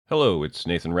Hello, it's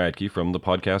Nathan Radke from the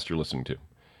podcast you're listening to.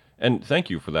 And thank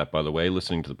you for that, by the way,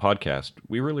 listening to the podcast.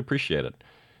 We really appreciate it.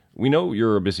 We know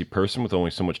you're a busy person with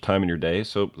only so much time in your day,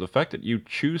 so the fact that you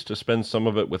choose to spend some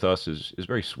of it with us is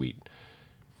very sweet.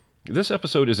 This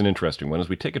episode is an interesting one as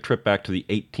we take a trip back to the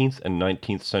 18th and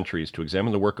 19th centuries to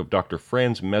examine the work of Dr.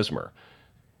 Franz Mesmer.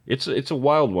 It's a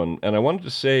wild one, and I wanted to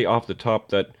say off the top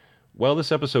that while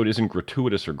this episode isn't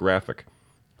gratuitous or graphic,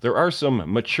 there are some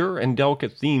mature and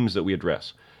delicate themes that we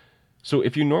address. So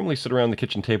if you normally sit around the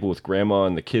kitchen table with Grandma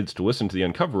and the kids to listen to the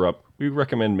Uncover-Up, we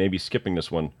recommend maybe skipping this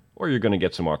one, or you're going to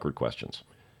get some awkward questions.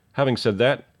 Having said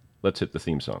that, let's hit the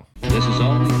theme song. This is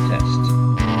only a test.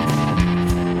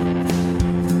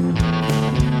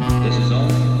 This is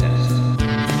only a test.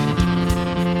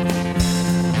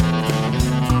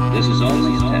 This is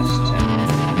only a test.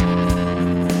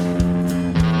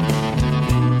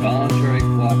 Voluntary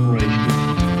cooperation.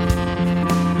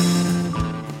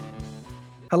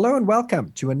 Hello and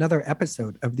welcome to another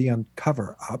episode of The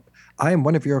Uncover-Up. I am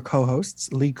one of your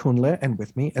co-hosts, Lee Kunle, and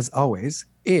with me, as always,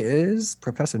 is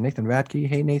Professor Nathan Radke.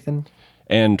 Hey, Nathan.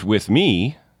 And with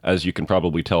me, as you can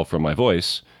probably tell from my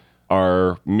voice,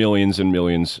 are millions and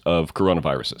millions of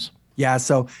coronaviruses. Yeah,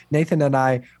 so Nathan and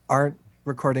I aren't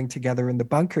recording together in the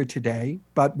bunker today,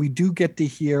 but we do get to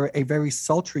hear a very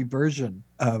sultry version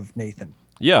of Nathan.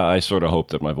 Yeah, I sort of hope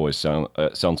that my voice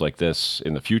sounds like this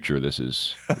in the future. This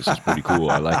is pretty cool.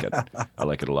 I like it. I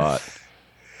like it a lot.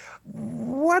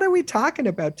 What are we talking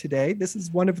about today? This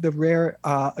is one of the rare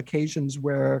occasions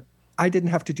where I didn't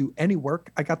have to do any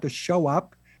work. I got to show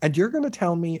up, and you're going to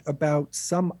tell me about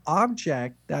some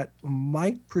object that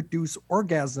might produce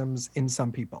orgasms in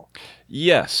some people.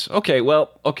 Yes. Okay,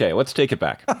 let's take it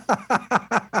back.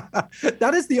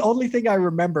 That is the only thing I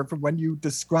remember from when you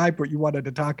described what you wanted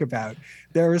to talk about.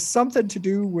 There is something to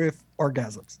do with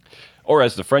orgasms. Or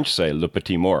as the French say, le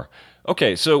petit mort.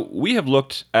 Okay, so we have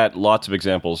looked at lots of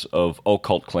examples of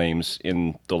occult claims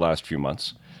in the last few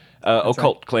months.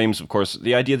 Occult claims, of course,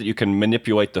 the idea that you can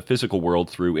manipulate the physical world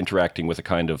through interacting with a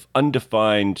kind of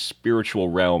undefined spiritual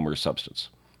realm or substance.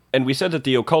 And we said that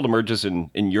the occult emerges in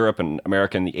Europe and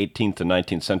America in the 18th and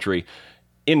 19th century,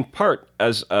 in part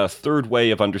as a third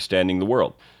way of understanding the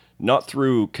world, not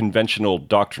through conventional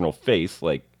doctrinal faith,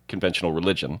 like conventional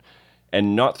religion,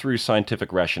 and not through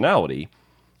scientific rationality,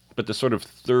 but the sort of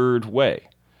third way.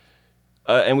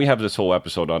 And we have this whole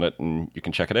episode on it, and you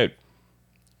can check it out.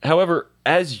 However,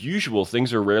 as usual,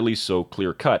 things are rarely so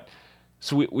clear-cut.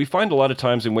 So we find a lot of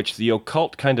times in which the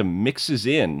occult kind of mixes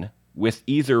in with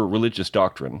either religious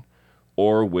doctrine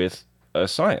or with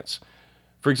science.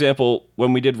 For example,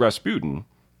 when we did Rasputin,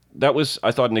 that was,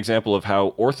 I thought, an example of how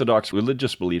orthodox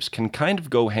religious beliefs can kind of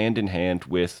go hand in hand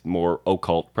with more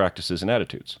occult practices and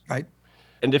attitudes. Right.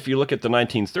 And if you look at the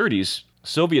 1930s,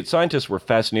 Soviet scientists were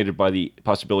fascinated by the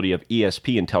possibility of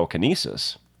ESP and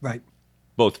telekinesis. Right.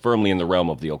 Both firmly in the realm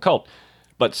of the occult.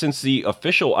 But since the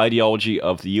official ideology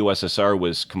of the USSR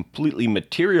was completely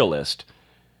materialist,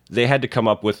 they had to come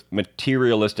up with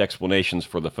materialist explanations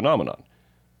for the phenomenon.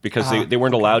 Because they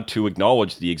weren't allowed to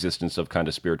acknowledge the existence of kind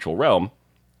of spiritual realm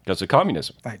because of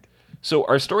communism. Right. So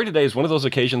our story today is one of those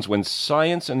occasions when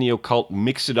science and the occult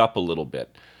mix it up a little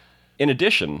bit. In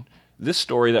addition, this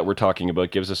story that we're talking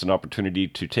about gives us an opportunity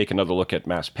to take another look at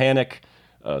mass panic,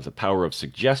 the power of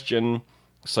suggestion,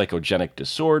 psychogenic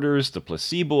disorders, the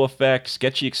placebo effect,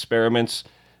 sketchy experiments.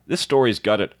 This story's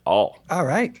got it all. All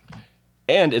right.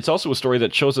 And it's also a story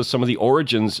that shows us some of the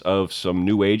origins of some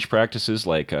New Age practices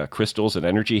like crystals and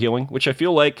energy healing, which I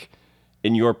feel like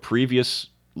in your previous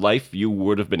life you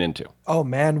would have been into. Oh,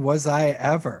 man, was I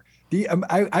ever.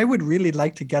 I would really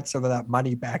like to get some of that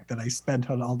money back that I spent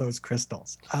on all those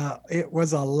crystals. It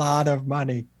was a lot of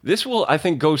money. This will, I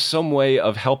think, go some way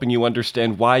of helping you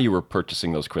understand why you were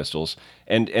purchasing those crystals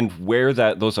and where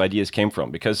those ideas came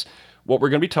from. Because what we're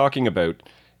going to be talking about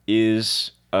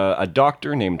is a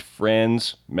doctor named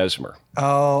Franz Mesmer.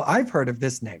 Oh, I've heard of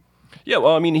this name. Yeah,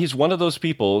 well, I mean, he's one of those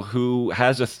people who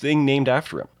has a thing named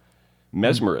after him,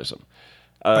 mesmerism.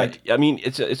 Right. I mean,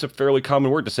 it's a fairly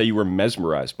common word to say you were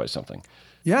mesmerized by something.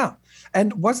 Yeah.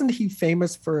 And wasn't he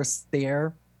famous for a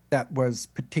stare that was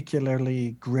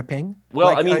particularly gripping? Well,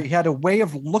 like, I mean, he had a way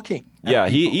of looking. Yeah,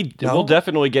 No? we'll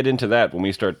definitely get into that when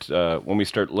we start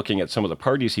looking at some of the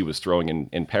parties he was throwing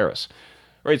in Paris.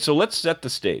 All right, so let's set the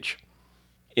stage.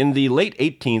 In the late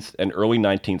 18th and early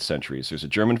 19th centuries, there's a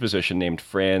German physician named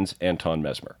Franz Anton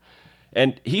Mesmer.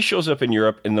 And he shows up in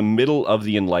Europe in the middle of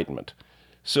the Enlightenment.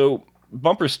 So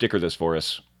bumper sticker this for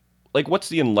us. Like, what's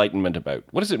the Enlightenment about?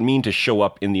 What does it mean to show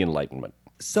up in the Enlightenment?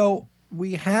 So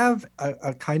we have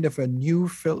a kind of a new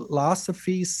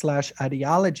philosophy slash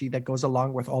ideology that goes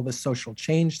along with all this social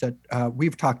change that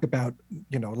we've talked about,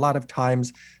 a lot of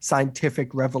times,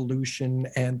 scientific revolution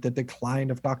and the decline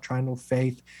of doctrinal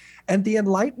faith. And the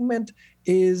Enlightenment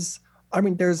is,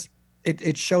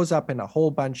 it shows up in a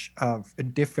whole bunch of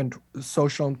different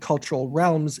social and cultural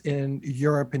realms in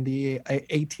Europe in the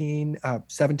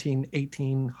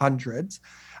 1800s.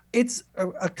 It's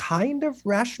a kind of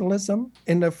rationalism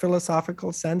in a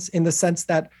philosophical sense, in the sense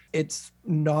that it's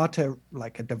not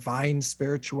like a divine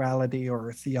spirituality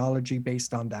or a theology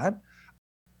based on that.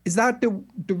 Is that the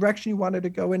direction you wanted to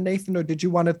go in, Nathan, or did you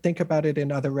want to think about it in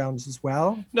other realms as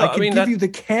well? No, I can give you the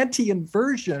Kantian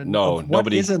version of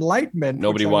what is enlightenment.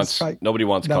 Nobody wants Kant.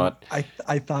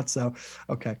 I thought so.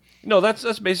 Okay. No,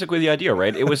 that's basically the idea,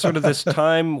 right? It was sort of this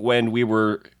time when we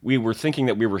were thinking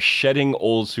that we were shedding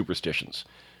old superstitions.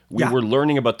 We were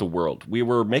learning about the world. We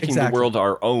were making the world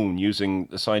our own using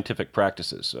the scientific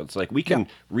practices. So it's like we can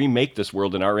remake this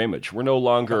world in our image. We're no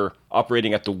longer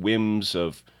operating at the whims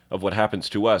of what happens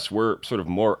to us. We're sort of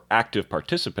more active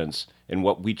participants in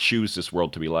what we choose this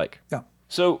world to be like. Yeah.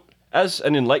 So as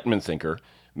an Enlightenment thinker,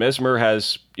 Mesmer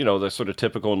has, the sort of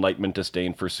typical Enlightenment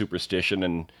disdain for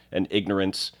superstition and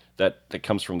ignorance that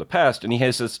comes from the past. And he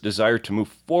has this desire to move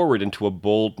forward into a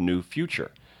bold new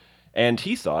future. And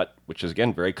he thought, which is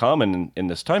again very common in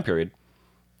this time period,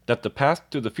 that the path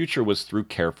to the future was through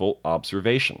careful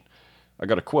observation. I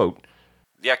got a quote.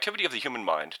 The activity of the human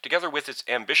mind, together with its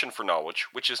ambition for knowledge,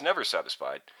 which is never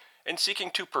satisfied, in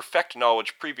seeking to perfect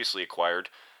knowledge previously acquired,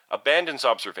 abandons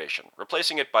observation,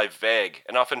 replacing it by vague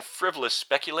and often frivolous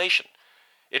speculation.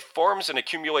 It forms and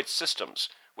accumulates systems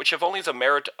which have only the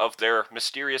merit of their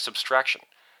mysterious abstraction.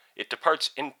 It departs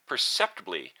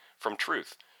imperceptibly from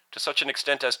truth, to such an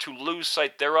extent as to lose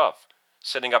sight thereof,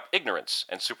 setting up ignorance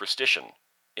and superstition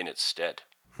in its stead.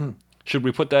 Should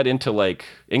we put that into,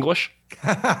 English?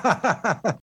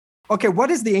 Okay, what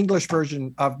is the English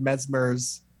version of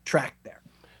Mesmer's tract there?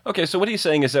 Okay, so what he's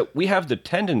saying is that we have the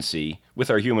tendency, with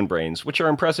our human brains, which are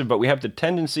impressive, but we have the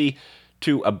tendency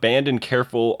to abandon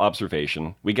careful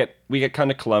observation. We get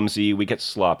kind of clumsy, we get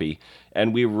sloppy,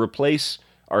 and we replace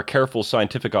our careful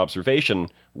scientific observation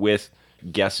with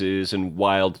guesses and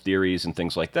wild theories and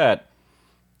things like that.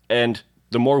 And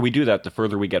the more we do that, the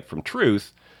further we get from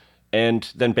truth.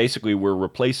 And then basically we're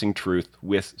replacing truth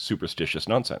with superstitious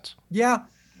nonsense. Yeah,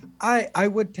 I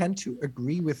would tend to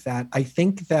agree with that. I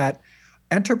think that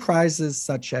enterprises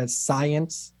such as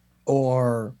science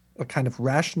or a kind of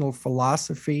rational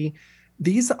philosophy,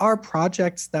 these are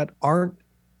projects that aren't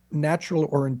natural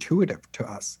or intuitive to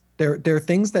us. They're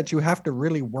things that you have to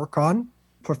really work on.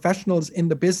 Professionals in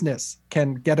the business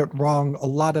can get it wrong a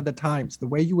lot of the times. The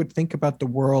way you would think about the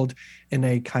world in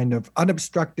a kind of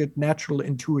unobstructed, natural,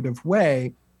 intuitive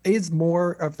way is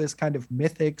more of this kind of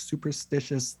mythic,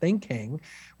 superstitious thinking,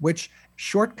 which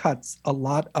shortcuts a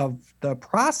lot of the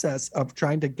process of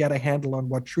trying to get a handle on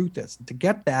what truth is. And to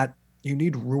get that, you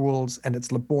need rules, and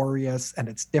it's laborious and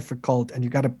it's difficult, and you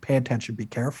got to pay attention, be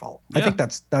careful. Yeah. I think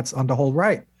that's on the whole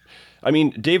right. I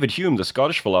mean, David Hume, the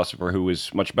Scottish philosopher who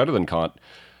was much better than Kant,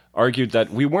 argued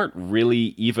that we weren't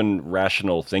really even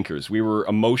rational thinkers. We were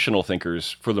emotional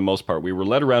thinkers for the most part. We were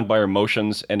led around by our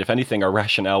emotions, and if anything, our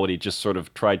rationality just sort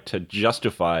of tried to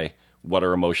justify what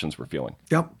our emotions were feeling.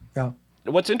 Yep, yeah.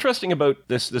 What's interesting about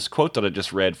this quote that I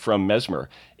just read from Mesmer,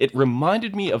 it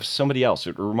reminded me of somebody else.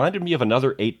 It reminded me of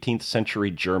another 18th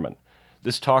century German.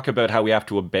 This talk about how we have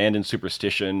to abandon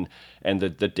superstition and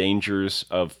the dangers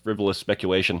of frivolous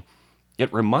speculation.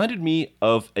 It reminded me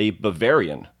of a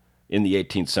Bavarian in the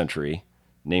 18th century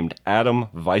named Adam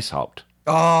Weishaupt.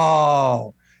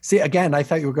 Oh, see, again, I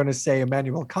thought you were going to say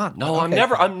Immanuel Kant. No, okay.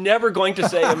 I'm never going to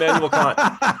say Immanuel Kant.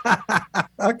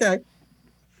 Okay.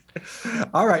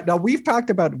 All right. Now, we've talked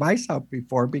about Weishaupt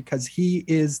before because he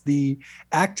is the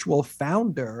actual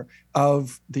founder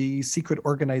of the secret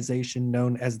organization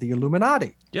known as the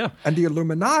Illuminati. Yeah. And the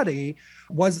Illuminati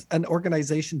was an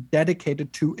organization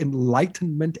dedicated to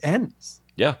Enlightenment ends.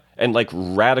 Yeah. And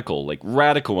radical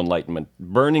enlightenment,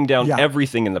 burning down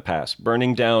everything in the past,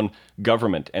 burning down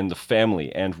government and the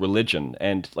family and religion.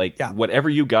 And whatever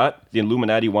you got, the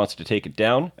Illuminati wants to take it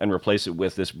down and replace it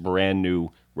with this brand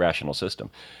new rational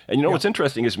system. And what's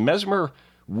interesting is Mesmer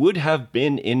would have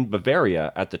been in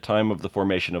Bavaria at the time of the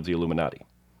formation of the Illuminati.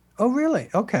 Oh, really?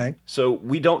 Okay. So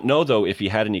we don't know, though, if he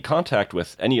had any contact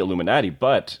with any Illuminati,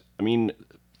 but, I mean,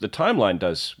 the timeline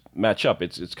does match up.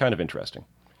 It's kind of interesting.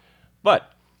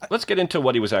 But let's get into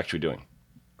what he was actually doing.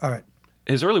 All right.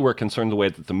 His early work concerned the way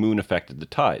that the moon affected the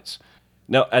tides.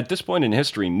 Now, at this point in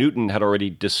history, Newton had already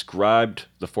described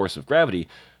the force of gravity,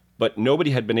 but nobody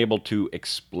had been able to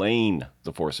explain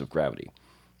the force of gravity.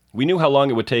 We knew how long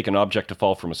it would take an object to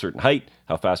fall from a certain height,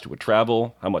 how fast it would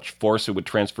travel, how much force it would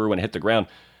transfer when it hit the ground,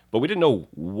 but we didn't know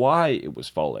why it was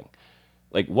falling.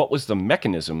 Like, what was the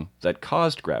mechanism that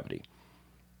caused gravity?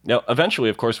 Now, eventually,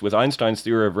 of course, with Einstein's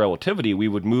theory of relativity, we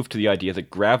would move to the idea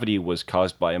that gravity was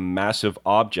caused by a massive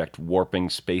object warping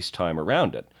space-time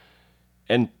around it.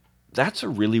 And that's a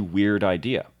really weird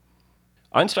idea.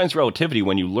 Einstein's relativity,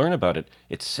 when you learn about it,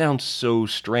 it sounds so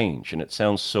strange and it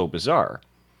sounds so bizarre.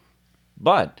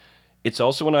 But it's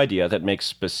also an idea that makes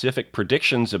specific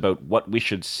predictions about what we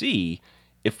should see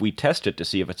if we test it to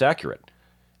see if it's accurate.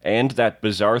 And that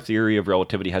bizarre theory of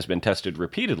relativity has been tested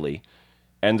repeatedly,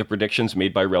 and the predictions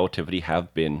made by relativity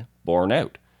have been borne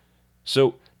out.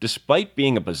 So, despite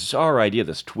being a bizarre idea,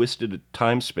 this twisted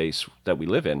time-space that we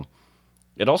live in,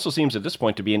 it also seems at this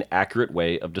point to be an accurate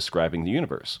way of describing the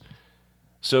universe.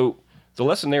 So, the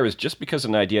lesson there is just because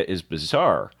an idea is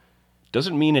bizarre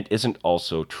doesn't mean it isn't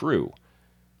also true,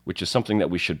 which is something that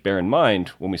we should bear in mind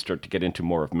when we start to get into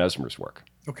more of Mesmer's work.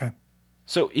 Okay.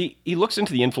 So he looks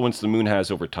into the influence the moon has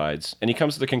over tides, and he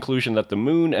comes to the conclusion that the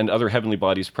moon and other heavenly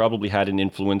bodies probably had an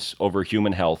influence over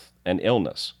human health and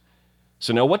illness.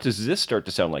 So now what does this start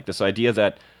to sound like? This idea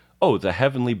that, oh, the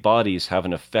heavenly bodies have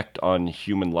an effect on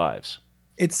human lives.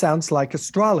 It sounds like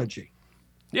astrology.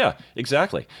 Yeah,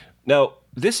 exactly. Now,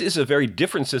 this is a very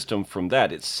different system from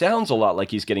that. It sounds a lot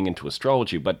like he's getting into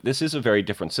astrology, but this is a very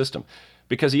different system,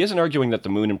 because he isn't arguing that the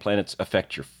moon and planets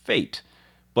affect your fate,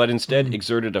 but instead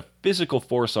exerted a physical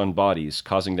force on bodies,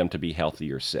 causing them to be healthy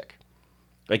or sick.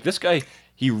 Like, this guy,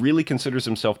 he really considers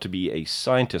himself to be a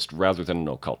scientist rather than an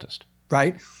occultist.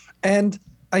 Right. And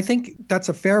I think that's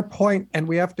a fair point, and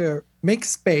we have to make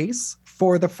space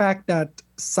for the fact that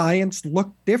science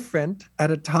looked different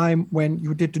at a time when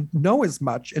you didn't know as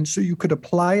much. And so you could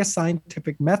apply a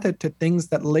scientific method to things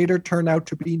that later turn out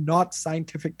to be not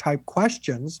scientific type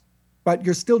questions, but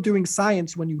you're still doing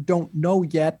science when you don't know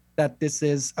yet that this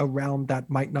is a realm that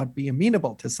might not be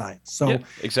amenable to science. So, yeah,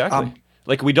 exactly.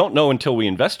 Like, we don't know until we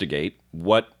investigate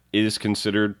what is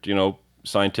considered,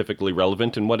 scientifically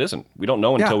relevant and what isn't. We don't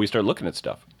know until we start looking at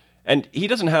stuff. And he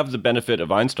doesn't have the benefit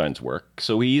of Einstein's work,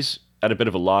 so he's at a bit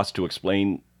of a loss to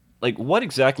explain, like, what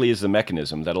exactly is the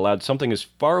mechanism that allowed something as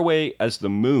far away as the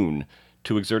moon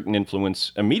to exert an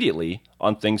influence immediately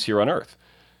on things here on Earth.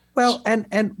 Well,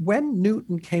 and when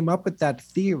Newton came up with that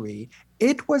theory,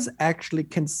 it was actually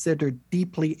considered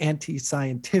deeply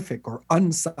anti-scientific or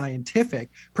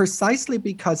unscientific, precisely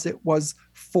because it was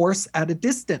force at a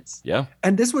distance. Yeah.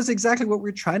 And this was exactly what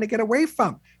we're trying to get away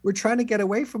from. We're trying to get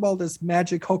away from all this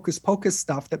magic hocus pocus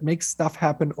stuff that makes stuff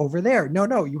happen over there.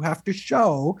 No, you have to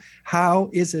show how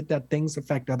is it that things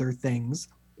affect other things.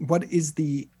 What is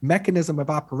the mechanism of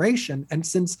operation? And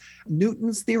since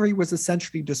Newton's theory was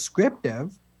essentially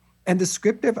descriptive, and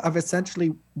descriptive of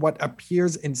essentially what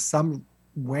appears in some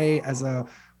way as a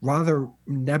rather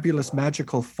nebulous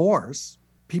magical force,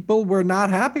 people were not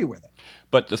happy with it.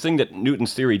 But the thing that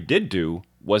Newton's theory did do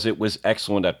was it was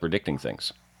excellent at predicting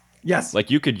things. Yes. Like,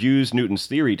 you could use Newton's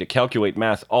theory to calculate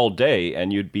math all day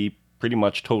and you'd be pretty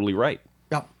much totally right.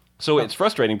 Yeah. So it's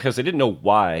frustrating because they didn't know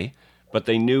why, but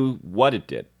they knew what it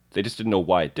did. They just didn't know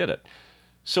why it did it.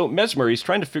 So Mesmer, he's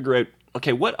trying to figure out,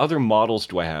 okay, what other models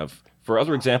do I have for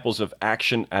other examples of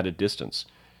action at a distance?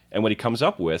 And what he comes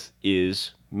up with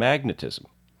is magnetism.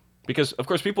 Because, of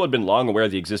course, people had been long aware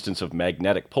of the existence of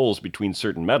magnetic poles between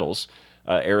certain metals.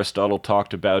 Aristotle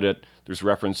talked about it. There's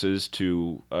references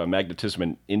to magnetism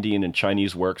in Indian and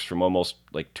Chinese works from almost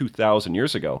like 2,000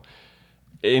 years ago.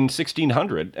 In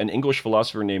 1600, an English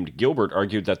philosopher named Gilbert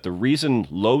argued that the reason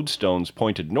lodestones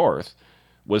pointed north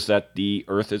was that the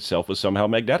Earth itself was somehow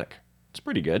magnetic. It's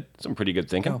pretty good. Some pretty good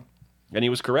thinking. Oh. And he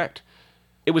was correct.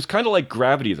 It was kind of like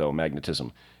gravity, though,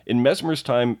 magnetism. In Mesmer's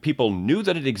time, people knew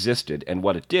that it existed and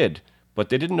what it did, but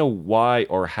they didn't know why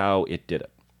or how it did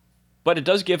it. But it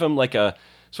does give him like a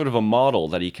sort of a model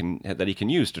that he can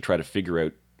use to try to figure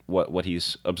out what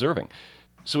he's observing.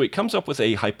 So he comes up with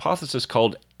a hypothesis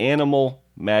called animal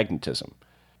magnetism.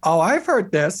 Oh, I've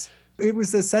heard this. It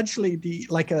was essentially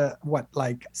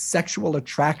like sexual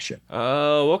attraction.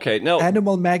 Oh, okay. No,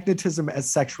 Animal magnetism as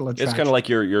sexual attraction. it's kind of like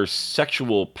your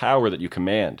sexual power that you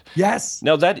command. Yes.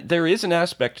 Now, that there is an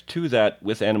aspect to that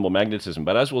with animal magnetism,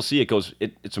 but as we'll see,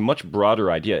 it's a much broader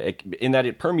idea in that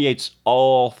it permeates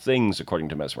all things, according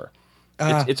to Mesmer.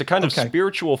 It's a kind of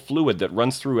spiritual fluid that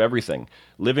runs through everything,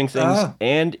 living things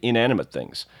and inanimate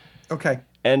things. Okay.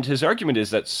 And his argument is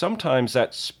that sometimes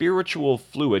that spiritual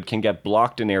fluid can get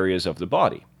blocked in areas of the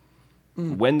body.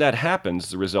 When that happens,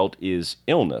 the result is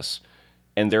illness.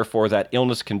 and therefore that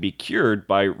illness can be cured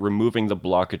by removing the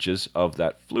blockages of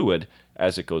that fluid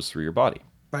as it goes through your body.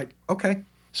 Right. Okay.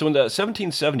 So in the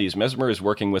 1770s, Mesmer is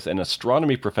working with an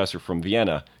astronomy professor from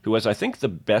Vienna who has, I think, the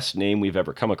best name we've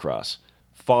ever come across,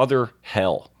 Father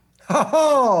Hell.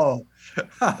 Oh!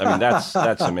 I mean, that's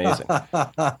amazing.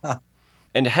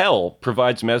 And Hell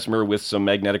provides Mesmer with some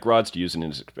magnetic rods to use in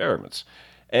his experiments.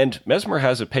 And Mesmer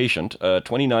has a patient, a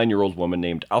 29-year-old woman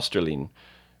named Austerline,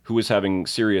 who is having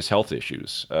serious health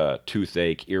issues,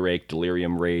 toothache, earache,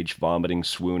 delirium, rage, vomiting,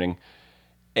 swooning.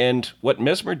 And what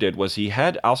Mesmer did was he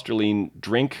had Austerline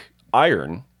drink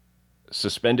iron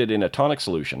suspended in a tonic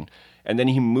solution, and then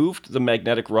he moved the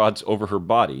magnetic rods over her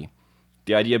body,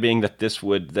 the idea being that this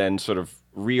would then sort of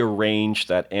rearrange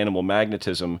that animal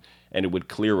magnetism and it would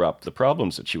clear up the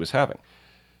problems that she was having.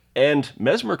 And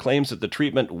Mesmer claims that the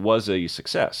treatment was a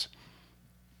success.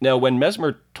 Now, when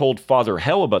Mesmer told Father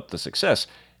Hell about the success,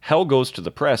 Hell goes to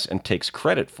the press and takes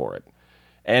credit for it.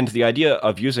 And the idea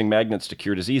of using magnets to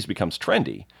cure disease becomes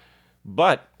trendy.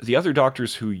 But the other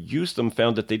doctors who used them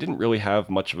found that they didn't really have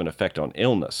much of an effect on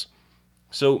illness.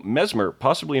 So Mesmer,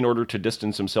 possibly in order to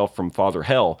distance himself from Father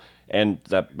Hell and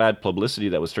that bad publicity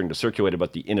that was starting to circulate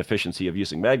about the inefficiency of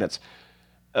using magnets,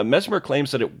 Mesmer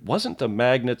claims that it wasn't the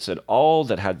magnets at all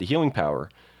that had the healing power,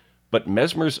 but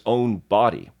Mesmer's own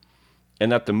body,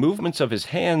 and that the movements of his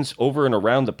hands over and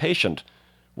around the patient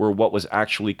were what was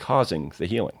actually causing the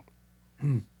healing.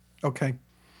 Okay.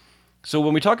 So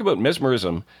when we talk about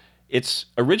mesmerism, it's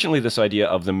originally this idea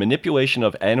of the manipulation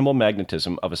of animal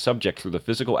magnetism of a subject through the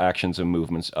physical actions and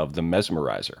movements of the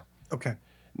mesmerizer. Okay.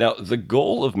 Now, the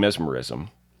goal of mesmerism,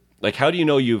 like how do you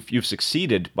know you've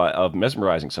succeeded of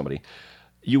mesmerizing somebody?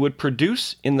 You would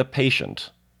produce in the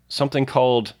patient something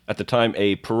called, at the time,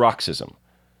 a paroxysm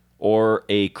or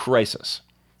a crisis.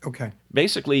 Okay.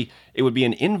 Basically, it would be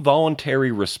an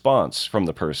involuntary response from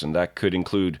the person that could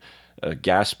include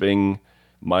gasping,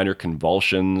 minor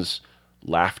convulsions,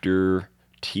 laughter,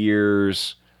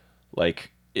 tears.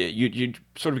 Like you'd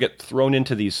sort of get thrown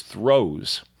into these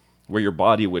throes where your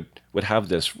body would have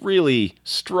this really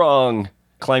strong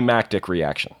climactic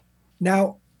reaction.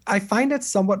 Now, I find it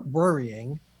somewhat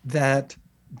worrying that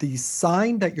the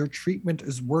sign that your treatment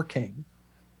is working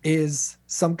is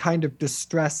some kind of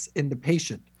distress in the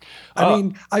patient. I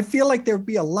mean, I feel like there'd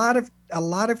be a lot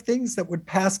of things that would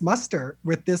pass muster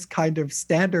with this kind of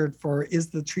standard for is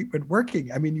the treatment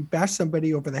working? I mean, you bash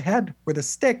somebody over the head with a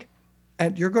stick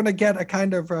and you're going to get a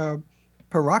kind of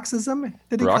paroxysm,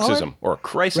 Paroxysm or a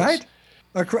crisis. Right?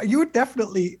 You would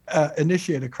definitely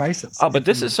initiate a crisis. But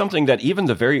this is something that even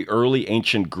the very early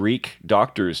ancient Greek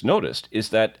doctors noticed, is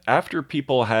that after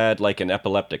people had like an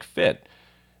epileptic fit,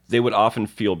 they would often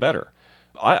feel better.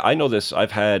 I know this.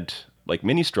 I've had like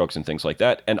mini strokes and things like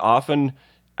that. And often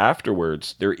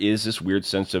afterwards, there is this weird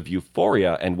sense of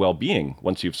euphoria and well-being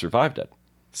once you've survived it.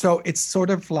 So it's sort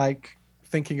of like,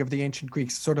 thinking of the ancient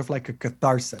Greeks, sort of like a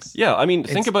catharsis. Yeah. I mean,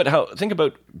 think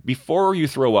about before you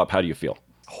throw up, how do you feel?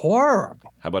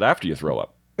 Horrible. How about after you throw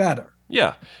up? Better.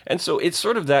 Yeah. And so it's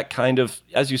sort of that kind of,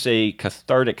 as you say,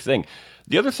 cathartic thing.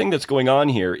 The other thing that's going on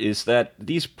here is that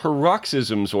these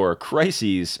paroxysms or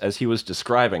crises, as he was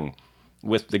describing,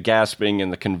 with the gasping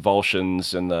and the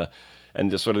convulsions and the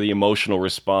sort of the emotional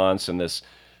response and this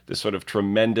sort of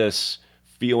tremendous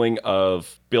feeling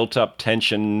of built-up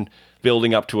tension,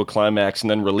 building up to a climax and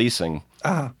then releasing.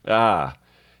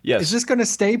 Yes. Is this going to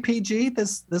stay PG,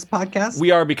 this podcast?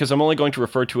 We are, because I'm only going to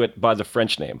refer to it by the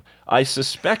French name. I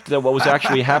suspect that what was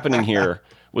actually happening here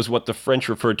was what the French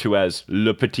referred to as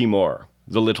le petit mort,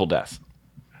 the little death.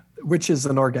 Which is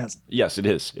an orgasm. Yes, it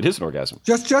is. It is an orgasm.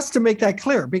 Just to make that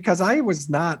clear, because I was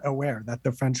not aware that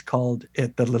the French called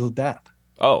it the little death.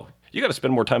 Oh, you got to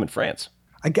spend more time in France.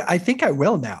 I think I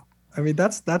will now. I mean,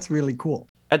 that's really cool.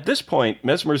 At this point,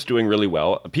 Mesmer's doing really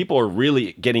well. People are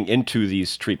really getting into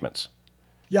these treatments.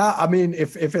 Yeah, I mean,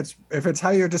 if it's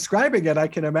how you're describing it, I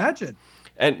can imagine.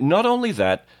 And not only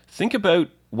that, think about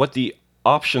what the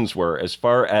options were as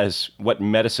far as what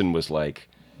medicine was like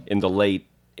in the late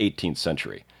 18th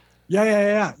century.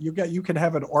 Yeah. You can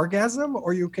have an orgasm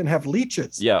or you can have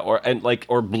leeches. Yeah,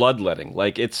 or bloodletting.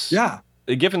 Like it's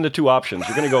given the two options,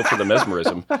 you're going to go for the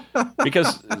mesmerism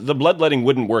because the bloodletting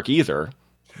wouldn't work either,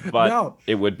 but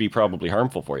it would be probably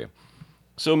harmful for you.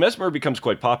 So Mesmer becomes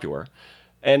quite popular.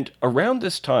 And around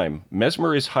this time,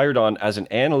 Mesmer is hired on as an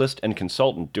analyst and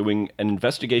consultant doing an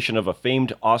investigation of a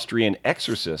famed Austrian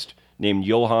exorcist named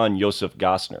Johann Joseph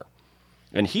Gassner.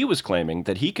 And he was claiming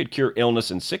that he could cure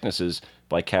illness and sicknesses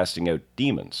by casting out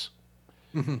demons.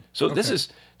 Mm-hmm. So this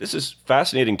is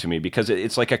fascinating to me because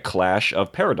it's like a clash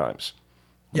of paradigms.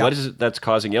 Yeah. What is it that's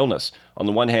causing illness? On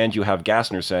the one hand, you have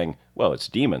Gassner saying, well, it's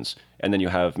demons. And then you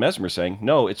have Mesmer saying,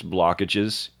 no, it's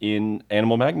blockages in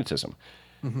animal magnetism.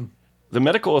 Mm-hmm. The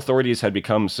medical authorities had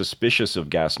become suspicious of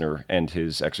Gassner and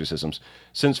his exorcisms,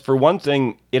 since, for one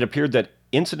thing, it appeared that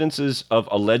incidences of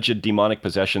alleged demonic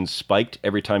possession spiked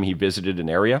every time he visited an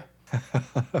area,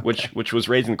 which was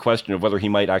raising the question of whether he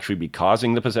might actually be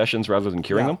causing the possessions rather than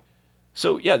curing them.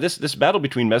 So, yeah, this battle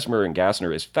between Mesmer and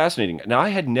Gassner is fascinating. Now, I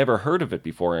had never heard of it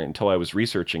before until I was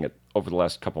researching it over the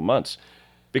last couple months,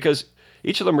 because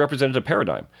each of them represented a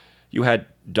paradigm. You had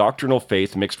doctrinal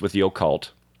faith mixed with the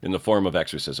occult in the form of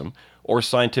exorcism, or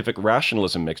scientific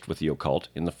rationalism mixed with the occult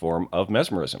in the form of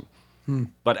mesmerism.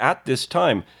 But at this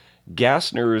time,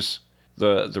 Gassner's,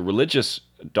 the religious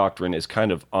doctrine is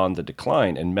kind of on the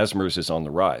decline, and Mesmer's is on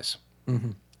the rise.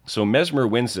 Mm-hmm. So Mesmer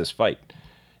wins this fight.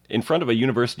 In front of a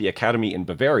university academy in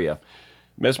Bavaria,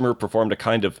 Mesmer performed a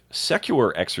kind of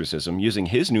secular exorcism using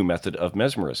his new method of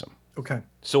mesmerism. Okay.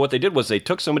 So what they did was they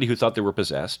took somebody who thought they were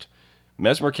possessed.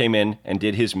 Mesmer came in and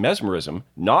did his mesmerism,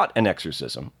 not an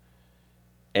exorcism,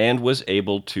 and was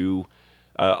able to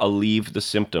alleviate the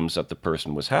symptoms that the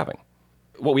person was having.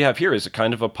 What we have here is a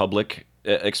kind of a public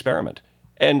experiment.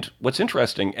 And what's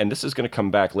interesting, and this is going to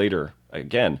come back later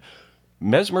again,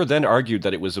 Mesmer then argued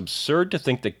that it was absurd to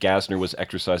think that Gassner was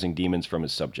exorcising demons from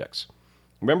his subjects.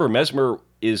 Remember, Mesmer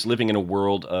is living in a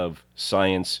world of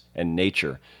science and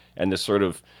nature, and this sort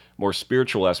of more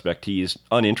spiritual aspect he is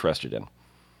uninterested in.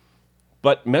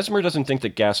 But Mesmer doesn't think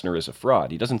that Gassner is a fraud.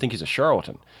 He doesn't think he's a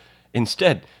charlatan.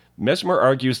 Instead, Mesmer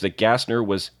argues that Gassner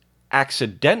was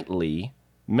accidentally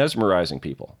mesmerizing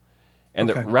people. And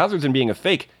that rather than being a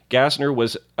fake, Gassner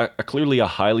was clearly a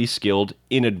highly skilled,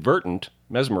 inadvertent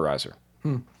mesmerizer.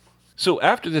 So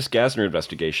after this Gassner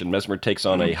investigation, Mesmer takes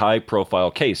on a high-profile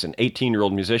case, an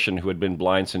 18-year-old musician who had been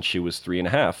blind since she was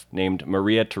 3.5, named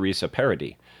Maria Theresa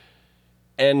Parodi.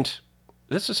 And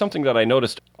this is something that I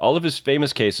noticed. All of his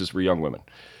famous cases were young women.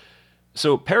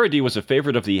 So Parodi was a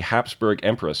favorite of the Habsburg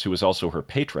Empress, who was also her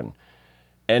patron.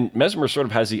 And Mesmer sort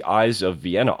of has the eyes of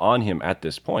Vienna on him at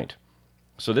this point.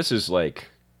 So this is like,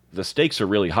 the stakes are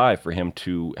really high for him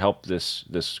to help this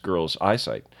girl's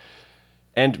eyesight.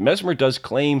 And Mesmer does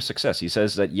claim success. He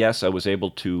says that, yes, I was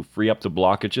able to free up the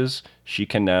blockages. She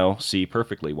can now see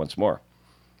perfectly once more.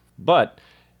 But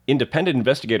independent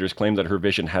investigators claim that her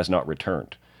vision has not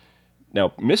returned. Now,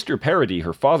 Mr. Parodi,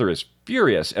 her father, is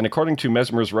furious, and according to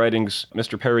Mesmer's writings,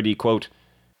 Mr. Parodi, quote,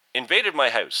 invaded my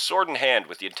house, sword in hand,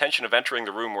 with the intention of entering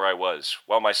the room where I was,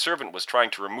 while my servant was trying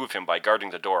to remove him by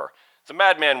guarding the door. The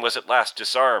madman was at last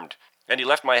disarmed, and he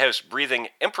left my house breathing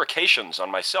imprecations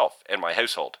on myself and my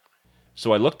household.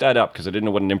 So I looked that up because I didn't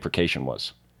know what an imprecation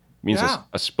was. It means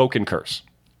a spoken curse.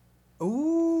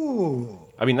 Ooh.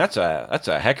 I mean, that's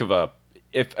a heck of a...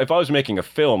 If I was making a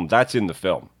film, that's in the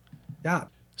film. Yeah.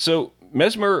 So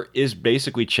Mesmer is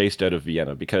basically chased out of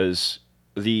Vienna because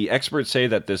the experts say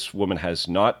that this woman has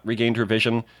not regained her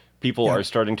vision. People are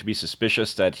starting to be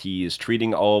suspicious that he is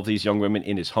treating all of these young women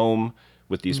in his home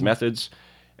with these methods.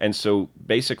 And so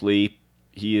basically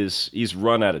he's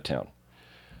run out of town.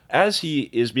 As he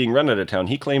is being run out of town,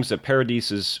 he claims that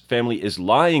Parodise's family is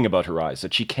lying about her eyes,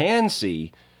 that she can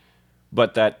see,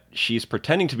 but that she's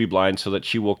pretending to be blind so that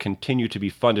she will continue to be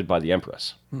funded by the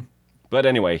Empress. But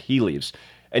anyway, he leaves.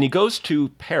 And he goes to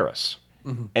Paris.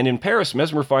 And in Paris,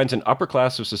 Mesmer finds an upper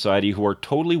class of society who are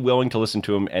totally willing to listen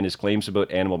to him and his claims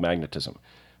about animal magnetism.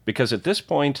 Because at this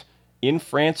point, in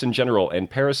France in general, and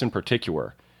Paris in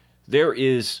particular, there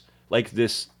is like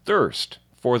this thirst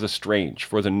for the strange,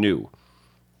 for the new.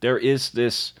 There is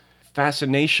this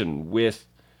fascination with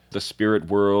the spirit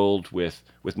world, with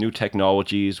new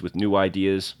technologies, with new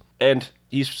ideas. And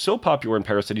he's so popular in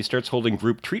Paris that he starts holding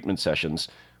group treatment sessions,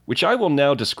 which I will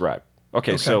now describe.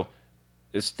 Okay. So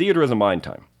it's theater of the mind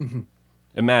time.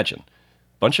 Imagine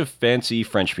a bunch of fancy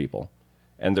French people,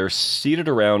 and they're seated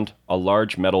around a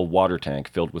large metal water tank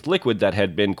filled with liquid that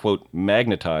had been, quote,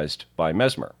 magnetized by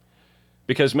Mesmer.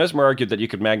 Because Mesmer argued that you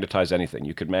could magnetize anything.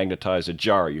 You could magnetize a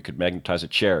jar, you could magnetize a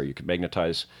chair, you could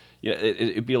magnetize...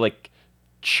 it'd be like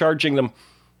charging them.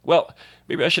 Well,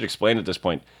 maybe I should explain at this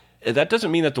point. That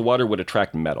doesn't mean that the water would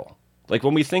attract metal. Like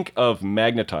when we think of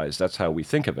magnetize, that's how we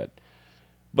think of it.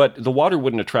 But the water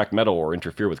wouldn't attract metal or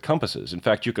interfere with compasses. In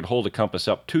fact, you could hold a compass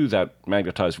up to that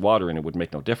magnetized water and it would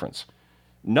make no difference.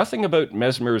 Nothing about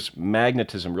Mesmer's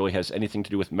magnetism really has anything to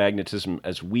do with magnetism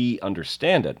as we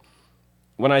understand it.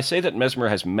 When I say that Mesmer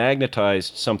has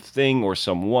magnetized something or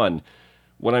someone,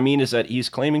 what I mean is that he's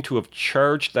claiming to have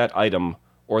charged that item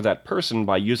or that person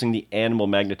by using the animal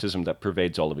magnetism that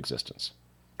pervades all of existence.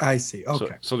 I see.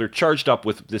 Okay. So they're charged up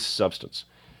with this substance.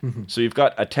 So you've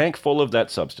got a tank full of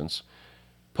that substance.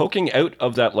 Poking out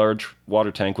of that large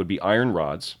water tank would be iron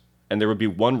rods, and there would be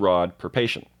one rod per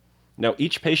patient. Now,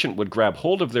 each patient would grab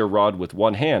hold of their rod with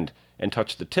one hand and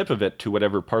touch the tip of it to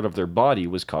whatever part of their body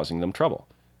was causing them trouble.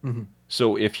 Mm-hmm.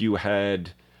 So if you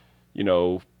had,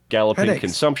 galloping Headaches.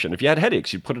 consumption, if you had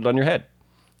headaches, you'd put it on your head.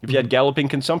 If you had galloping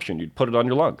consumption, you'd put it on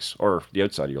your lungs or the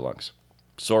outside of your lungs.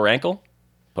 Sore ankle,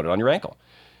 put it on your ankle.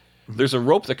 There's a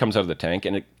rope that comes out of the tank,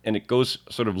 and it goes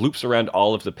sort of loops around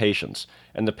all of the patients.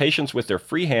 And the patients with their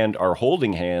free hand are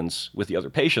holding hands with the other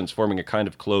patients, forming a kind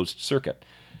of closed circuit.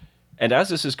 And as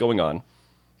this is going on,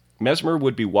 Mesmer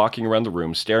would be walking around the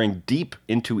room, staring deep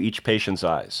into each patient's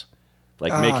eyes,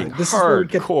 like making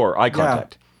hardcore eye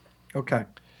contact. Yeah. Okay.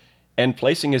 And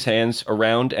placing his hands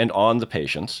around and on the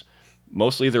patients,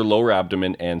 mostly their lower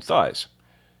abdomen and thighs.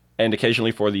 And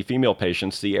occasionally for the female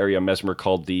patients, the area Mesmer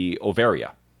called the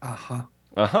ovaria. Uh-huh.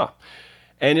 Uh-huh.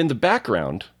 And in the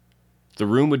background, the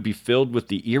room would be filled with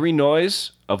the eerie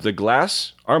noise of the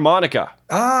glass harmonica.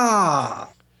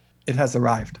 Ah, it has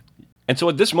arrived. And so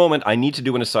at this moment, I need to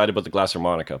do an aside about the glass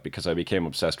harmonica because I became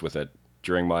obsessed with it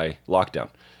during my lockdown.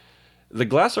 The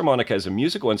glass harmonica is a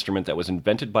musical instrument that was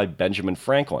invented by Benjamin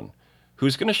Franklin,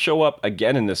 who's going to show up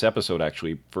again in this episode,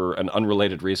 actually, for an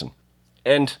unrelated reason.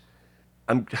 And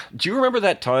do you remember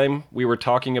that time we were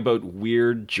talking about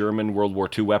weird German World War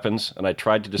II weapons, and I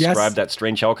tried to describe that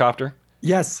strange helicopter?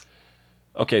 Yes.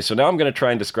 Okay, so now I'm going to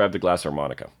try and describe the glass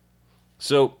harmonica.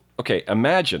 So, okay,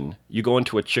 imagine you go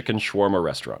into a chicken shawarma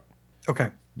restaurant.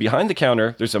 Okay. Behind the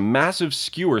counter, there's a massive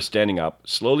skewer standing up,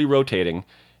 slowly rotating,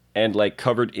 and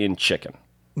covered in chicken.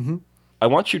 Mm-hmm. I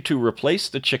want you to replace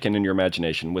the chicken in your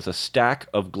imagination with a stack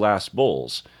of glass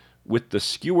bowls, with the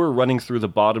skewer running through the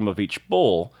bottom of each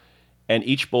bowl, and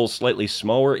each bowl slightly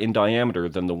smaller in diameter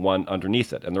than the one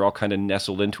underneath it, and they're all kind of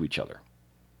nestled into each other.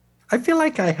 I feel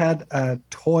like I had a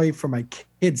toy for my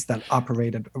kids that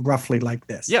operated roughly like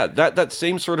this. Yeah, that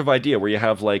same sort of idea where you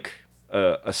have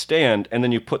a stand, and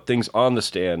then you put things on the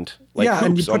stand, and you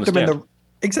hoops on put the them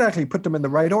stand. put them in the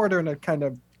right order, and it kind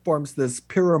of forms this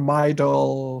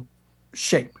pyramidal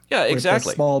shape. Yeah, exactly. With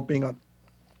the small being on.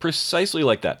 Precisely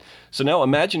like that. So now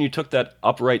imagine you took that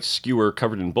upright skewer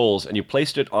covered in bowls and you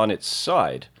placed it on its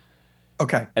side.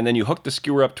 Okay. And then you hooked the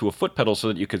skewer up to a foot pedal so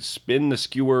that you could spin the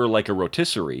skewer like a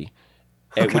rotisserie,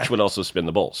 which would also spin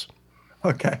the bowls.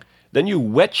 Okay. Then you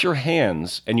wet your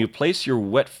hands and you place your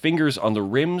wet fingers on the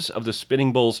rims of the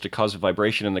spinning bowls to cause a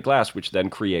vibration in the glass, which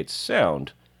then creates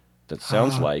sound that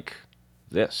sounds like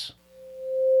this.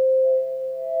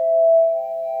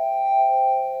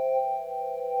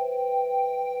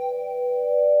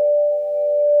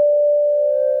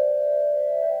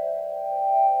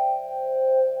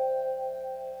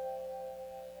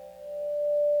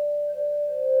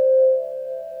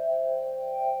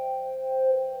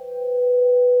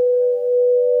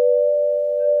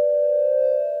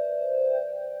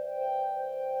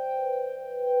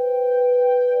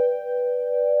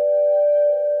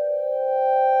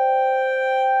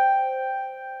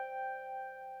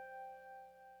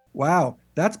 Wow,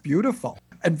 that's beautiful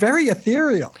and very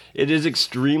ethereal. It is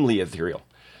extremely ethereal.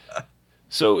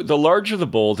 So the larger the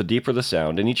bowl, the deeper the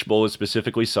sound, and each bowl is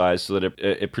specifically sized so that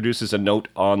it produces a note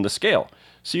on the scale.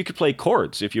 So you could play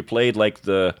chords. If you played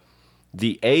the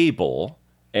A bowl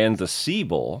and the C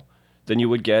bowl, then you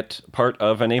would get part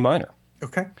of an A minor.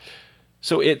 Okay.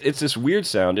 So it's this weird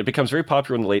sound. It becomes very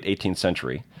popular in the late 18th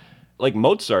century. Like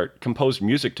Mozart composed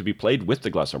music to be played with the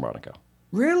glass harmonica.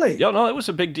 Really? Yeah, no, it was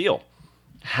a big deal.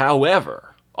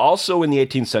 However, also in the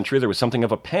 18th century, there was something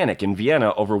of a panic in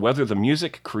Vienna over whether the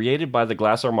music created by the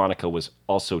glass harmonica was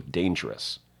also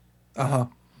dangerous. Uh-huh.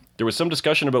 There was some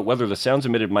discussion about whether the sounds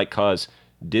emitted might cause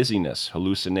dizziness,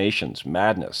 hallucinations,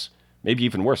 madness, maybe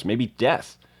even worse, maybe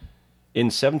death. In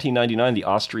 1799, the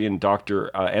Austrian doctor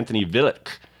Anthony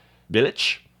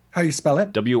Willich, How do you spell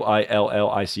it?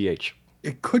 Willich.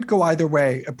 It could go either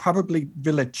way. Probably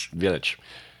village. Willich.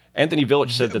 Anthony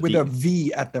Willich said that with a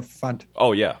V at the front.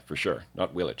 Oh, yeah, for sure.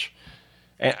 Not Willich.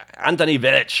 Anthony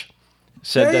Willich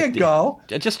said there you go.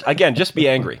 Just be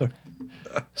angry.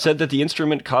 Said that the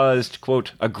instrument caused,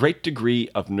 quote, a great degree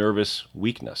of nervous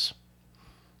weakness.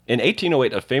 In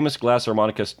 1808, a famous glass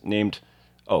harmonicist named,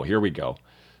 oh, here we go.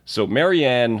 So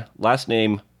Marianne, last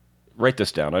name, write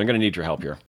this down. I'm going to need your help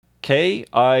here.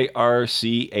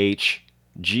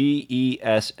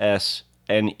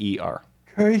 Kirchgessner.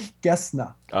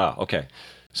 Kirchgessner. Ah, okay.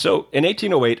 So, in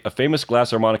 1808, a famous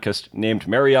glass harmonicist named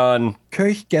Marianne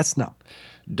Kirchgessner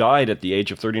died at the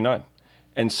age of 39,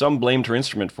 and some blamed her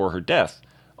instrument for her death,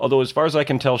 although as far as I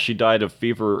can tell, she died of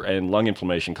fever and lung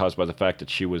inflammation caused by the fact that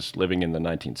she was living in the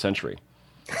 19th century.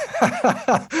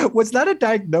 Was that a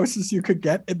diagnosis you could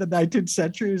get in the 19th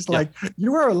century? It's Yeah. like,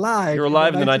 you are alive. You're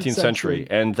alive in the 19th century,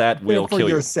 and that will Therefore kill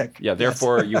you. you're sick. Yeah, Yes.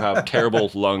 therefore you have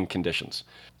terrible lung conditions.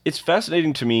 It's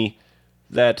fascinating to me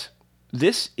that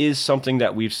this is something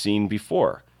that we've seen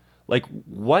before. Like,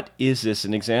 what is this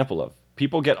an example of?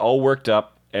 People get all worked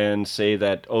up and say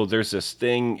that, oh, there's this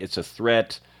thing, it's a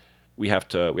threat, we have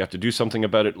to do something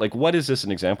about it. Like, what is this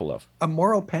an example of? A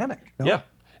moral panic. No? Yeah,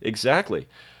 exactly.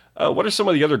 What are some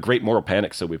of the other great moral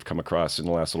panics that we've come across in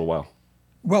the last little while?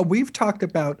 Well, we've talked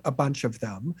about a bunch of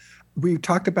them. We've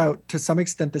talked about, to some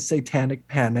extent, the satanic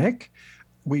panic.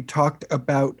 We talked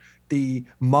about the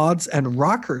mods and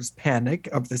rockers panic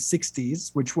of the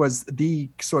 60s, which was the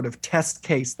sort of test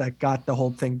case that got the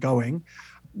whole thing going.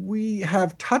 We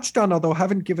have touched on, although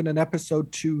haven't given an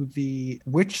episode to, the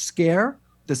witch scare,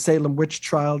 the Salem witch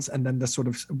trials, and then the sort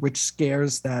of witch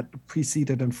scares that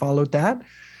preceded and followed that.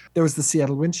 There was the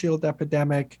Seattle windshield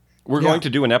epidemic. We're going to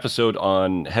do an episode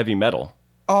on heavy metal.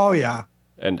 Oh, yeah.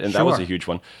 And that was a huge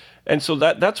one. And so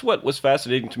that's what was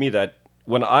fascinating to me, that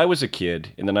when I was a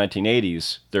kid in the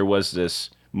 1980s, there was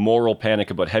this moral panic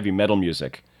about heavy metal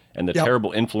music and the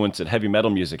terrible influence that heavy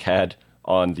metal music had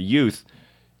on the youth.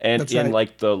 And That's in right.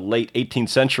 like the late 18th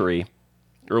century,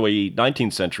 early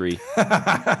 19th century,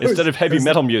 instead of heavy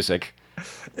metal music,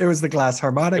 it was the glass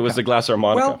harmonica. it was the glass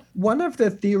harmonica. Well, one of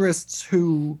the theorists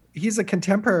he's a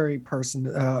contemporary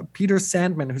person, Peter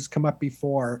Sandman, who's come up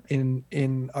before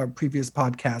in our previous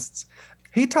podcasts.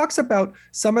 He talks about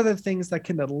some of the things that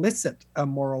can elicit a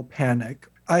moral panic.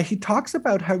 He talks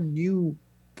about how new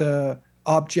the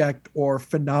object or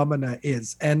phenomena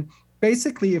is. And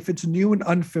basically, if it's new and